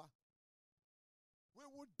 oh boy, we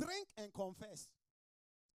will drink and confess.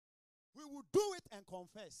 We will do it and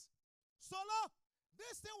confess. Solo,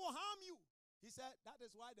 this thing will harm you. He said, that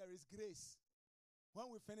is why there is grace. When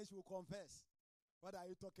we finish, we'll confess. What are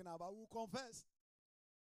you talking about? We'll confess.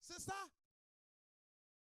 Sister,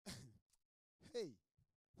 hey,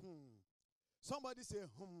 somebody say,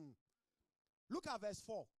 Look at verse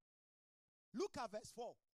 4. Look at verse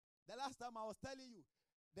 4. The last time I was telling you,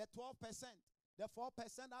 the 12%, the 4%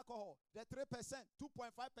 alcohol, the 3%,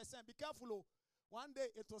 2.5%. Be careful. One day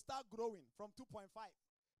it will start growing from 2.5.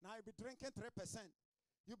 Now you'll be drinking 3%.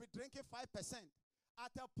 You'll be drinking 5%.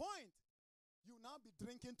 At a point, you'll now be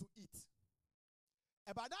drinking to eat.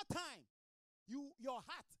 And by that time, your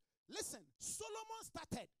heart, listen, Solomon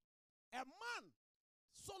started. A man,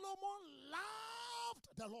 Solomon loved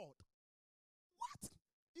the Lord. What?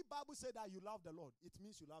 If Bible said that you love the Lord, it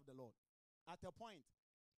means you love the Lord. At a point,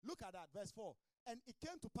 look at that, verse 4. And it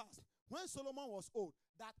came to pass, when Solomon was old,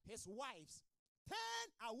 that his wives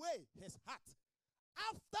turned away his heart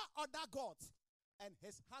after other gods, and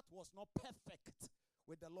his heart was not perfect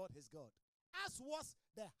with the Lord his God, as was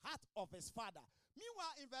the heart of his father.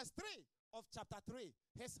 Meanwhile, in verse 3 of chapter 3,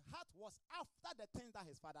 his heart was after the things that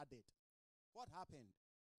his father did. What happened?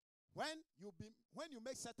 When you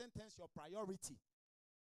make certain things your priority,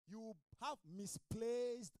 you have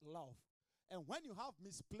misplaced love. And when you have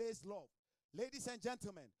misplaced love, ladies and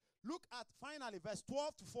gentlemen, look at finally verse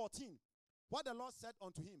 12 to 14. What the Lord said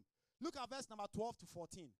unto him. Look at verse number 12 to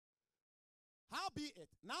 14. Howbeit,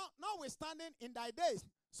 now we're standing in thy days.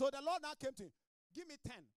 So the Lord now came to him. Give me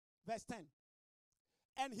 10, verse 10.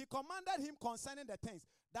 And he commanded him concerning the things,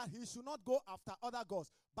 that he should not go after other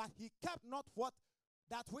gods, but he kept not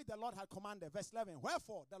that which the Lord had commanded. Verse 11.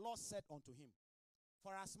 Wherefore the Lord said unto him,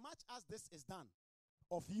 for as much as this is done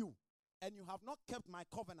of you, and you have not kept my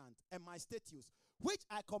covenant and my statutes, which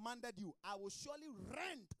I commanded you, I will surely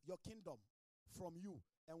rend your kingdom from you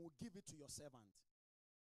and will give it to your servant.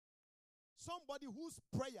 Somebody whose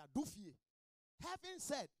prayer, Dufie, having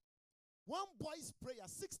said, one boy's prayer,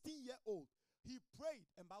 16-year-old, he prayed,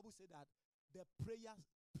 and Bible said that the prayer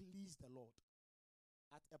pleased the Lord.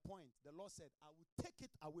 At a point, the Lord said, I will take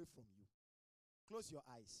it away from you. Close your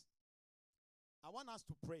eyes. I want us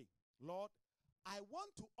to pray. Lord, I want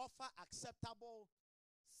to offer acceptable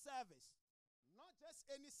service, not just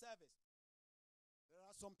any service. There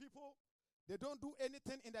are some people, they don't do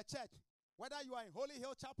anything in the church. Whether you are in Holy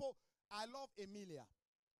Hill Chapel, I love Emilia.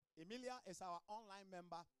 Emilia is our online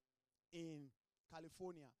member in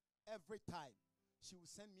California. Every time she will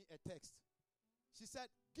send me a text. She said,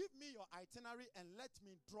 give me your itinerary and let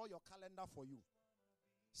me draw your calendar for you.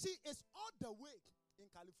 She is all the way in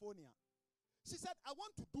California. She said, I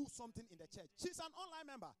want to do something in the church. She's an online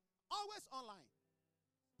member, always online.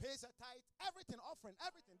 Pays a tithe, everything, offering,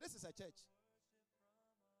 everything. This is a church.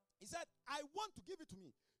 He said, I want to give it to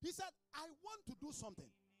me. He said, I want to do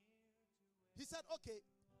something. He said, okay,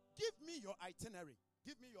 give me your itinerary.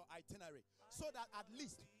 Give me your itinerary. So that at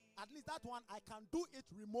least that one, I can do it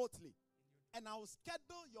remotely. And I will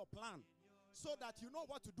schedule your plan so that you know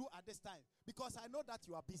what to do at this time. Because I know that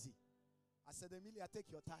you are busy. I said, Emilia,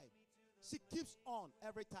 take your time. She keeps on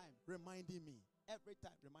every time reminding me. Every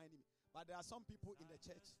time reminding me. But there are some people in the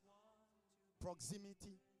church,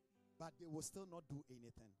 proximity, but they will still not do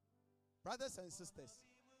anything. Brothers and sisters,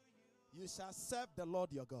 you shall serve the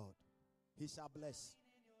Lord your God. He shall bless.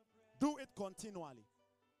 Do it continually.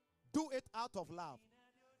 Do it out of love.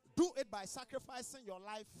 Do it by sacrificing your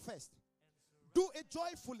life first. Do it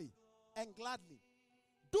joyfully and gladly.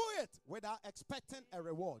 Do it without expecting a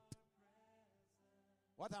reward.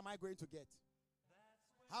 What am I going to get?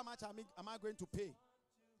 How much am I going to pay?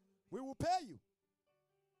 We will pay you.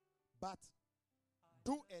 But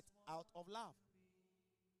do it out of love.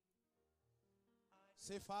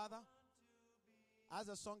 Say, Father, as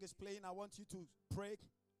the song is playing, I want you to pray.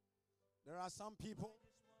 There are some people,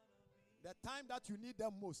 the time that you need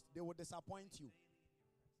them most, they will disappoint you.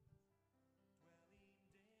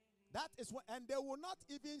 That is what, and they will not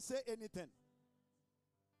even say anything.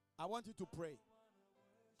 I want you to pray.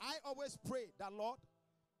 I always pray that, Lord,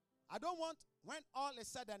 I don't want, when all is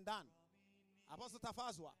said and done, Apostle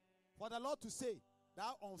Tafazwa, for the Lord to say,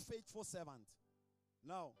 thou unfaithful servant.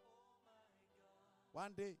 No.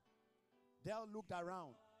 One day, Dale looked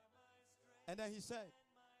around, and then he said,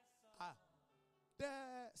 the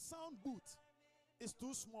sound booth is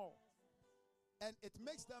too small and it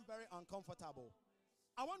makes them very uncomfortable.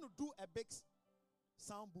 I want to do a big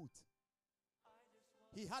sound booth.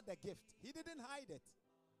 He had the gift. He didn't hide it.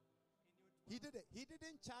 He did it. He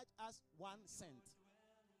didn't charge us 1 cent.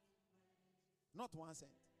 Not 1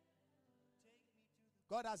 cent.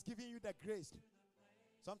 God has given you the grace.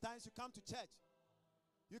 Sometimes you come to church.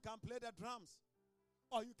 You can play the drums.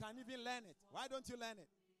 Or you can even learn it. Why don't you learn it?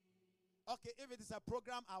 Okay, if it is a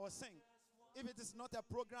program, I will sing. If it is not a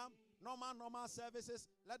program, normal services,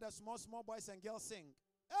 let the small boys and girls sing.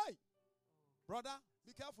 Hey, brother,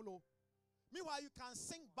 be careful. Oh. Meanwhile, you can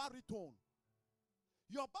sing baritone.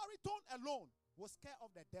 Your baritone alone will scare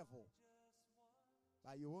off the devil.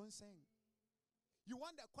 But you won't sing. You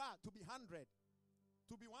want the choir to be 100,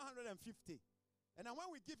 to be 150. And then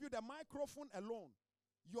when we give you the microphone alone,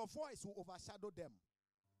 your voice will overshadow them.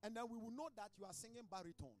 And then we will know that you are singing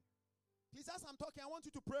baritone. Please, as I'm talking, I want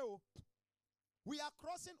you to pray. Oh. We are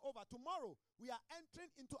crossing over. Tomorrow, we are entering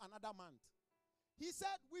into another month. He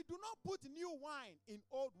said, we do not put new wine in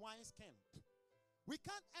old wineskin. We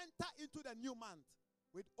can't enter into the new month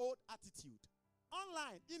with old attitude.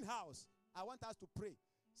 Online, in-house, I want us to pray.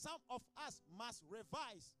 Some of us must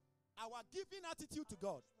revise our giving attitude to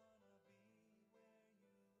God.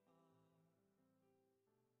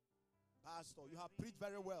 Pastor, you have preached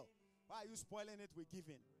very well. Why are you spoiling it with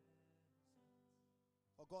giving?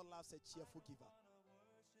 For God loves a cheerful giver.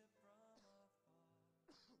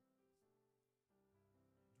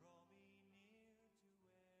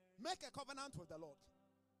 Make a covenant with the Lord.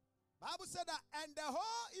 Bible said that, and the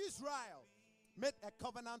whole Israel made a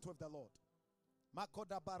covenant with the Lord.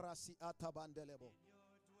 Makoda barasi atabandelebo.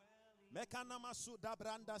 Mekanamasu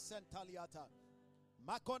dabranda sentaliata.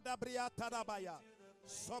 Makoda briata dabaya.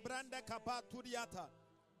 Sobrande kabaturiata.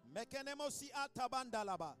 Mekenemosi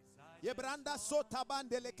atabandalaba. Yebranda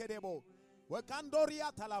sotabandelekedebo.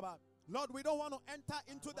 Wekandoria talaba. Lord, we don't want to enter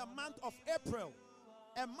into the month of April,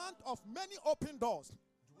 a month of many open doors,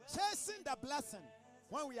 chasing the blessing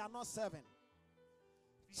when we are not serving,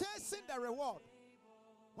 chasing the reward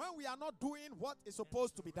when we are not doing what is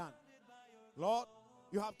supposed to be done. Lord,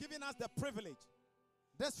 you have given us the privilege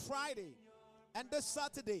this Friday and this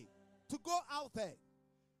Saturday to go out there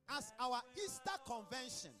as our Easter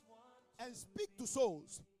convention and speak to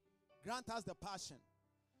souls. Grant us the passion,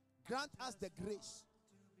 grant us the grace,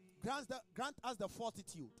 grant us the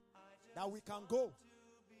fortitude that we can go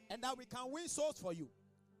and that we can win souls for you.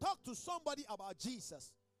 Talk to somebody about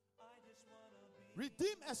Jesus.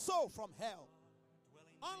 Redeem a soul from hell.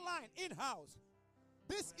 Online, in-house.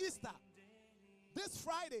 This Easter, this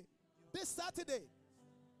Friday, this Saturday.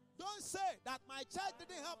 Don't say that my church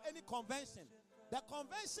didn't have any convention. The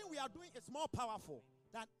convention we are doing is more powerful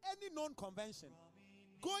than any known convention.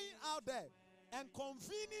 Going out there and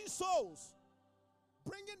convening souls,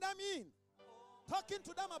 bringing them in, talking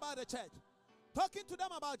to them about the church, talking to them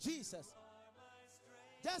about Jesus.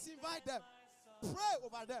 Just invite them, pray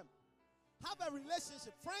over them, have a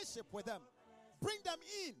relationship, friendship with them, bring them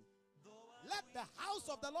in. Let the house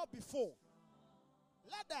of the Lord be full.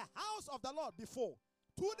 Let the house of the Lord be full.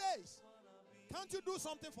 2 days. Can't you do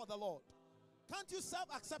something for the Lord? Can't you serve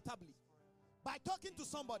acceptably by talking to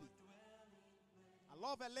somebody? I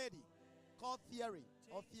love a lady called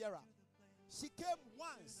Thera. She came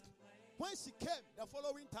once. When she came the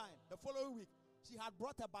following week, she had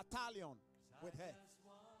brought a battalion with her.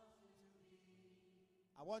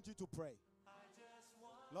 I want you to pray.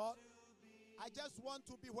 Lord, I just want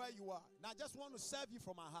to be where you are. And I just want to serve you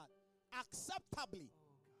from my heart. Acceptably.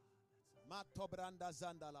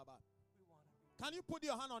 Can you put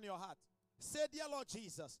your hand on your heart? Say, dear Lord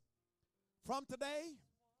Jesus, from today,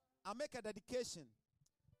 I make a dedication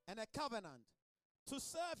and a covenant to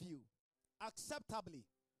serve you acceptably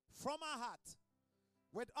from my heart,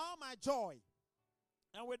 with all my joy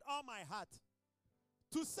and with all my heart,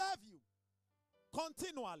 to serve you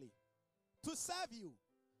continually, to serve you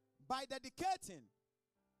by dedicating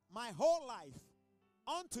my whole life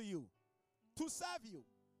unto you, to serve you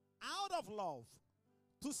out of love,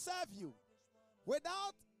 to serve you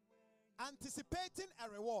without anticipating a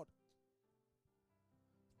reward,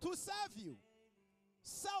 to serve you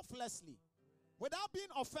selflessly without being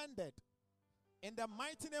offended, in the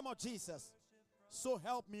mighty name of Jesus. So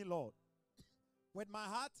help me, Lord. With my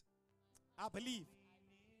heart, I believe,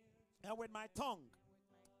 and with my tongue,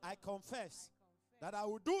 I confess that I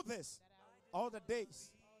will do this all the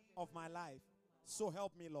days of my life. So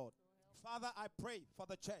help me, Lord. Father, I pray for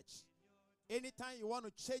the church. Anytime you want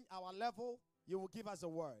to change our level, you will give us a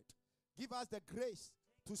word. Give us the grace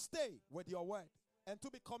to stay with your word and to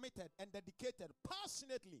be committed and dedicated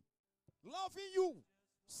passionately loving you,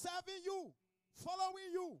 serving you,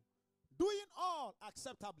 following you, doing all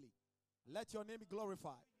acceptably. Let your name be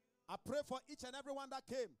glorified. I pray for each and every one that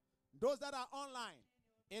came, those that are online,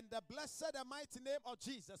 in the blessed and mighty name of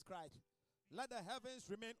Jesus Christ. Let the heavens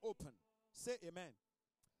remain open. Say amen.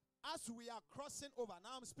 As we are crossing over,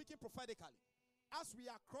 now I'm speaking prophetically. As we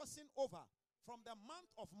are crossing over from the month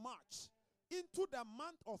of March into the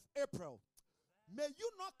month of April, may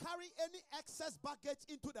you not carry any excess baggage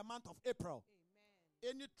into the month of April.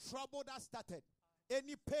 Amen. Any trouble that started,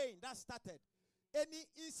 any pain that started, any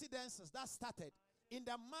incidences that started in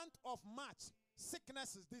the month of March,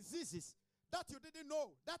 sicknesses, diseases that you didn't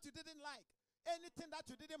know, that you didn't like, anything that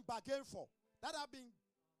you didn't bargain for, that have been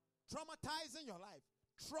traumatizing your life,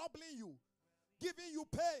 troubling you, giving you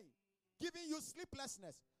pain, giving you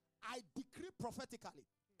sleeplessness, I decree prophetically,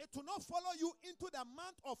 it will not follow you into the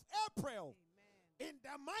month of April. Amen. In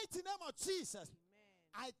the mighty name of Jesus, amen,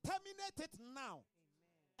 I terminate it now.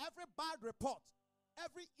 Amen. Every bad report,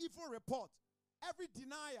 every evil report, every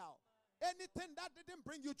denial, anything that didn't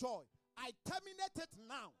bring you joy, I terminate it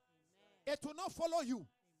now. Amen. It will not follow you. Amen.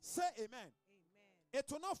 Say amen. Amen. It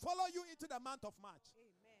will not follow you into the month of March.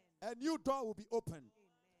 Amen. A new door will be opened.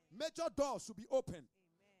 Major doors will be open. Amen.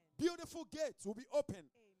 Beautiful gates will be open. Amen.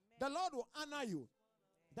 The Lord will honor you.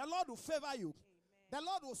 Amen. The Lord will favor you. Amen. The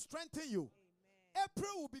Lord will strengthen you. Amen.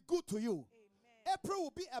 April will be good to you. Amen. April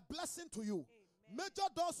will be a blessing to you. Amen. Major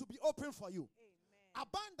doors will be open for you. Amen.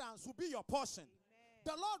 Abundance will be your portion. Amen.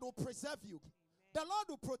 The Lord will preserve you. Amen. The Lord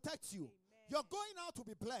will protect you. Amen. Your going out will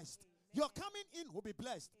be blessed. Amen. Your coming in will be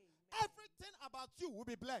blessed. Amen. Everything about you will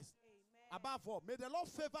be blessed. Amen. Above all, may the Lord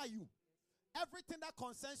favor you. Everything that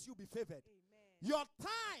concerns you be favored. Amen. Your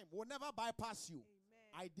time will never bypass you. Amen.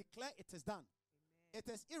 I declare it is done. Amen. It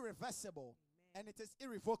is irreversible. Amen. And it is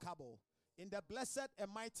irrevocable. In the blessed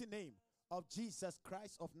and mighty name of Jesus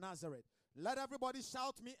Christ of Nazareth. Let everybody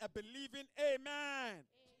shout me a believing amen. Amen.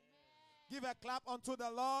 Give a clap unto the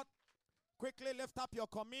Lord. Quickly lift up your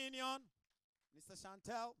communion. Mr.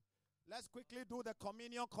 Chantel, let's quickly do the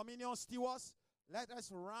communion stewards. Let us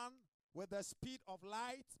run with the speed of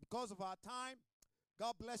light because of our time.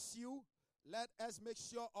 God bless you. Let us make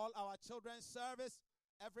sure all our children's service,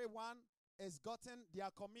 everyone is gotten their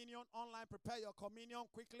communion online. Prepare your communion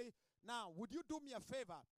quickly. Now, would you do me a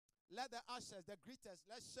favor? Let the ushers, the greeters,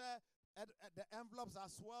 let's share the envelopes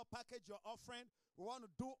as well. Package your offering. We want to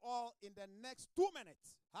do all in the next 2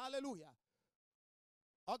 minutes. Hallelujah.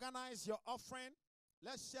 Organize your offering.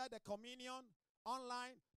 Let's share the communion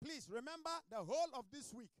online. Please remember the whole of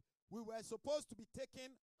this week, we were supposed to be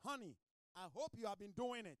taking honey. I hope you have been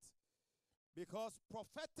doing it because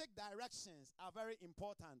prophetic directions are very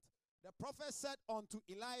important. The prophet said unto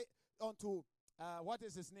what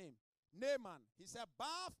is his name? Naaman. He said,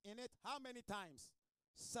 bath in it how many times?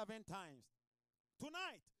 7 times.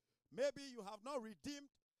 Tonight, maybe you have not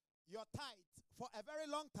redeemed your tithe for a very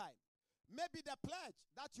long time. Maybe the pledge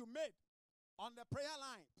that you made on the prayer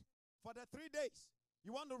line for the 3 days,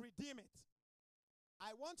 you want to redeem it.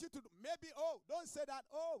 I want you to, maybe, don't say that,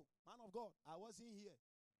 man of God, I wasn't here.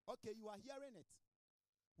 Okay, you are hearing it.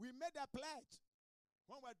 We made a pledge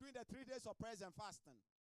when we're doing the 3 days of prayers and fasting.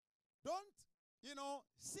 Don't,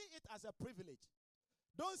 see it as a privilege.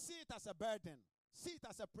 Don't see it as a burden. See it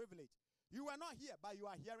as a privilege. You were not here, but you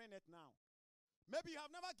are hearing it now. Maybe you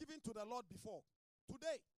have never given to the Lord before.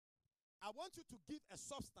 Today, I want you to give a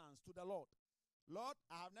substance to the Lord. Lord,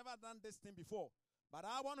 I have never done this thing before, but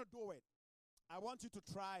I want to do it. I want you to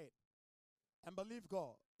try it and believe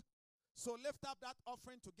God. So lift up that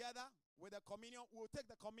offering together with the communion. We'll take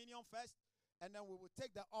the communion first, and then we will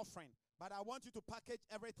take the offering. But I want you to package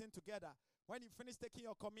everything together. When you finish taking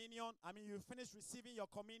your communion, you finish receiving your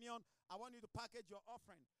communion, I want you to package your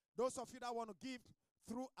offering. Those of you that want to give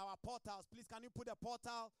through our portals, please can you put a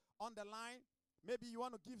portal on the line? Maybe you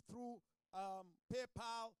want to give through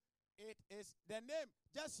PayPal. It is the name.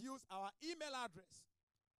 Just use our email address.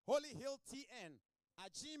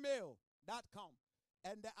 holyhilltn@gmail.com.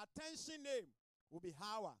 And the attention name will be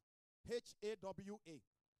Hawa. Hawa.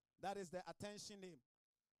 That is the attention name.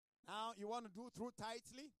 Now, you want to do through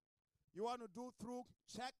tightly. You want to do through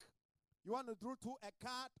check. You want to do through a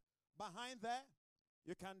card behind there.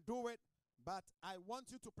 You can do it. But I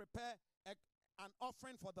want you to prepare an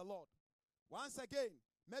offering for the Lord. Once again,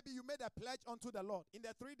 maybe you made a pledge unto the Lord in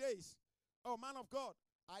the 3 days. Oh, man of God,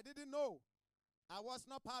 I didn't know. I was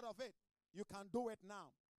not part of it. You can do it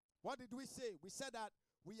now. What did we say? We said that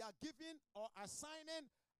we are giving or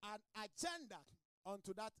assigning an agenda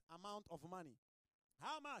onto that amount of money.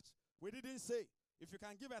 How much? We didn't say. If you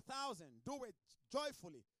can give 1,000, do it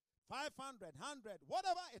joyfully. 500, 100,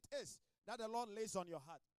 whatever it is that the Lord lays on your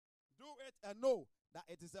heart. do it and know that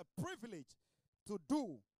it is a privilege to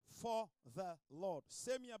do for the Lord.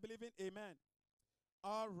 Say me a believing amen.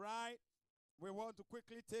 All right. We want to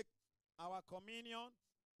quickly take our communion.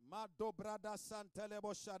 Madobrada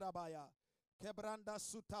santelebo shadabaya. Kebranda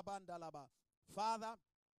sutabandalaba. Father,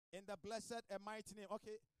 in the blessed and mighty name.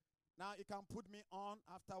 Okay, now you can put me on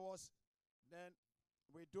afterwards. Then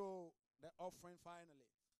we do the offering finally.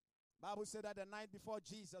 Bible said that the night before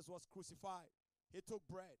Jesus was crucified, he took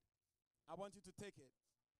bread. I want you to take it.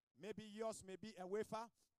 Maybe yours may be a wafer.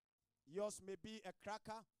 Yours may be a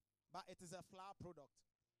cracker. But it is a flour product.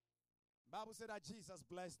 Bible said that Jesus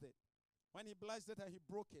blessed it. When he blessed it and he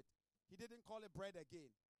broke it, he didn't call it bread again.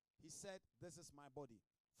 He said, this is my body.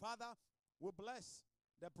 Father, we bless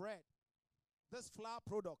the bread, this flour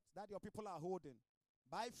product that your people are holding.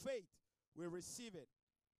 By faith, we receive it.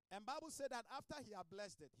 And Bible said that after he had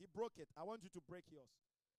blessed it, he broke it. I want you to break yours.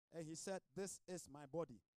 And he said, this is my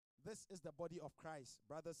body. This is the body of Christ,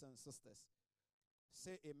 brothers and sisters.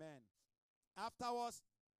 Say amen. Afterwards,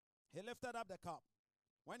 he lifted up the cup.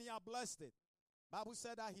 When he had blessed it, Bible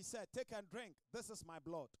said that he said, take and drink. This is my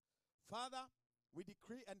blood. Father, we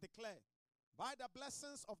decree and declare by the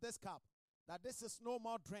blessings of this cup that this is no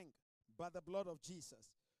more drink but the blood of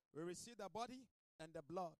Jesus. We receive the body and the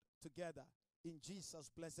blood together in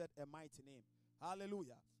Jesus' blessed and mighty name.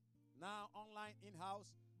 Hallelujah. Now, online,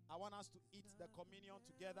 in-house, I want us to eat the communion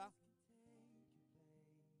together.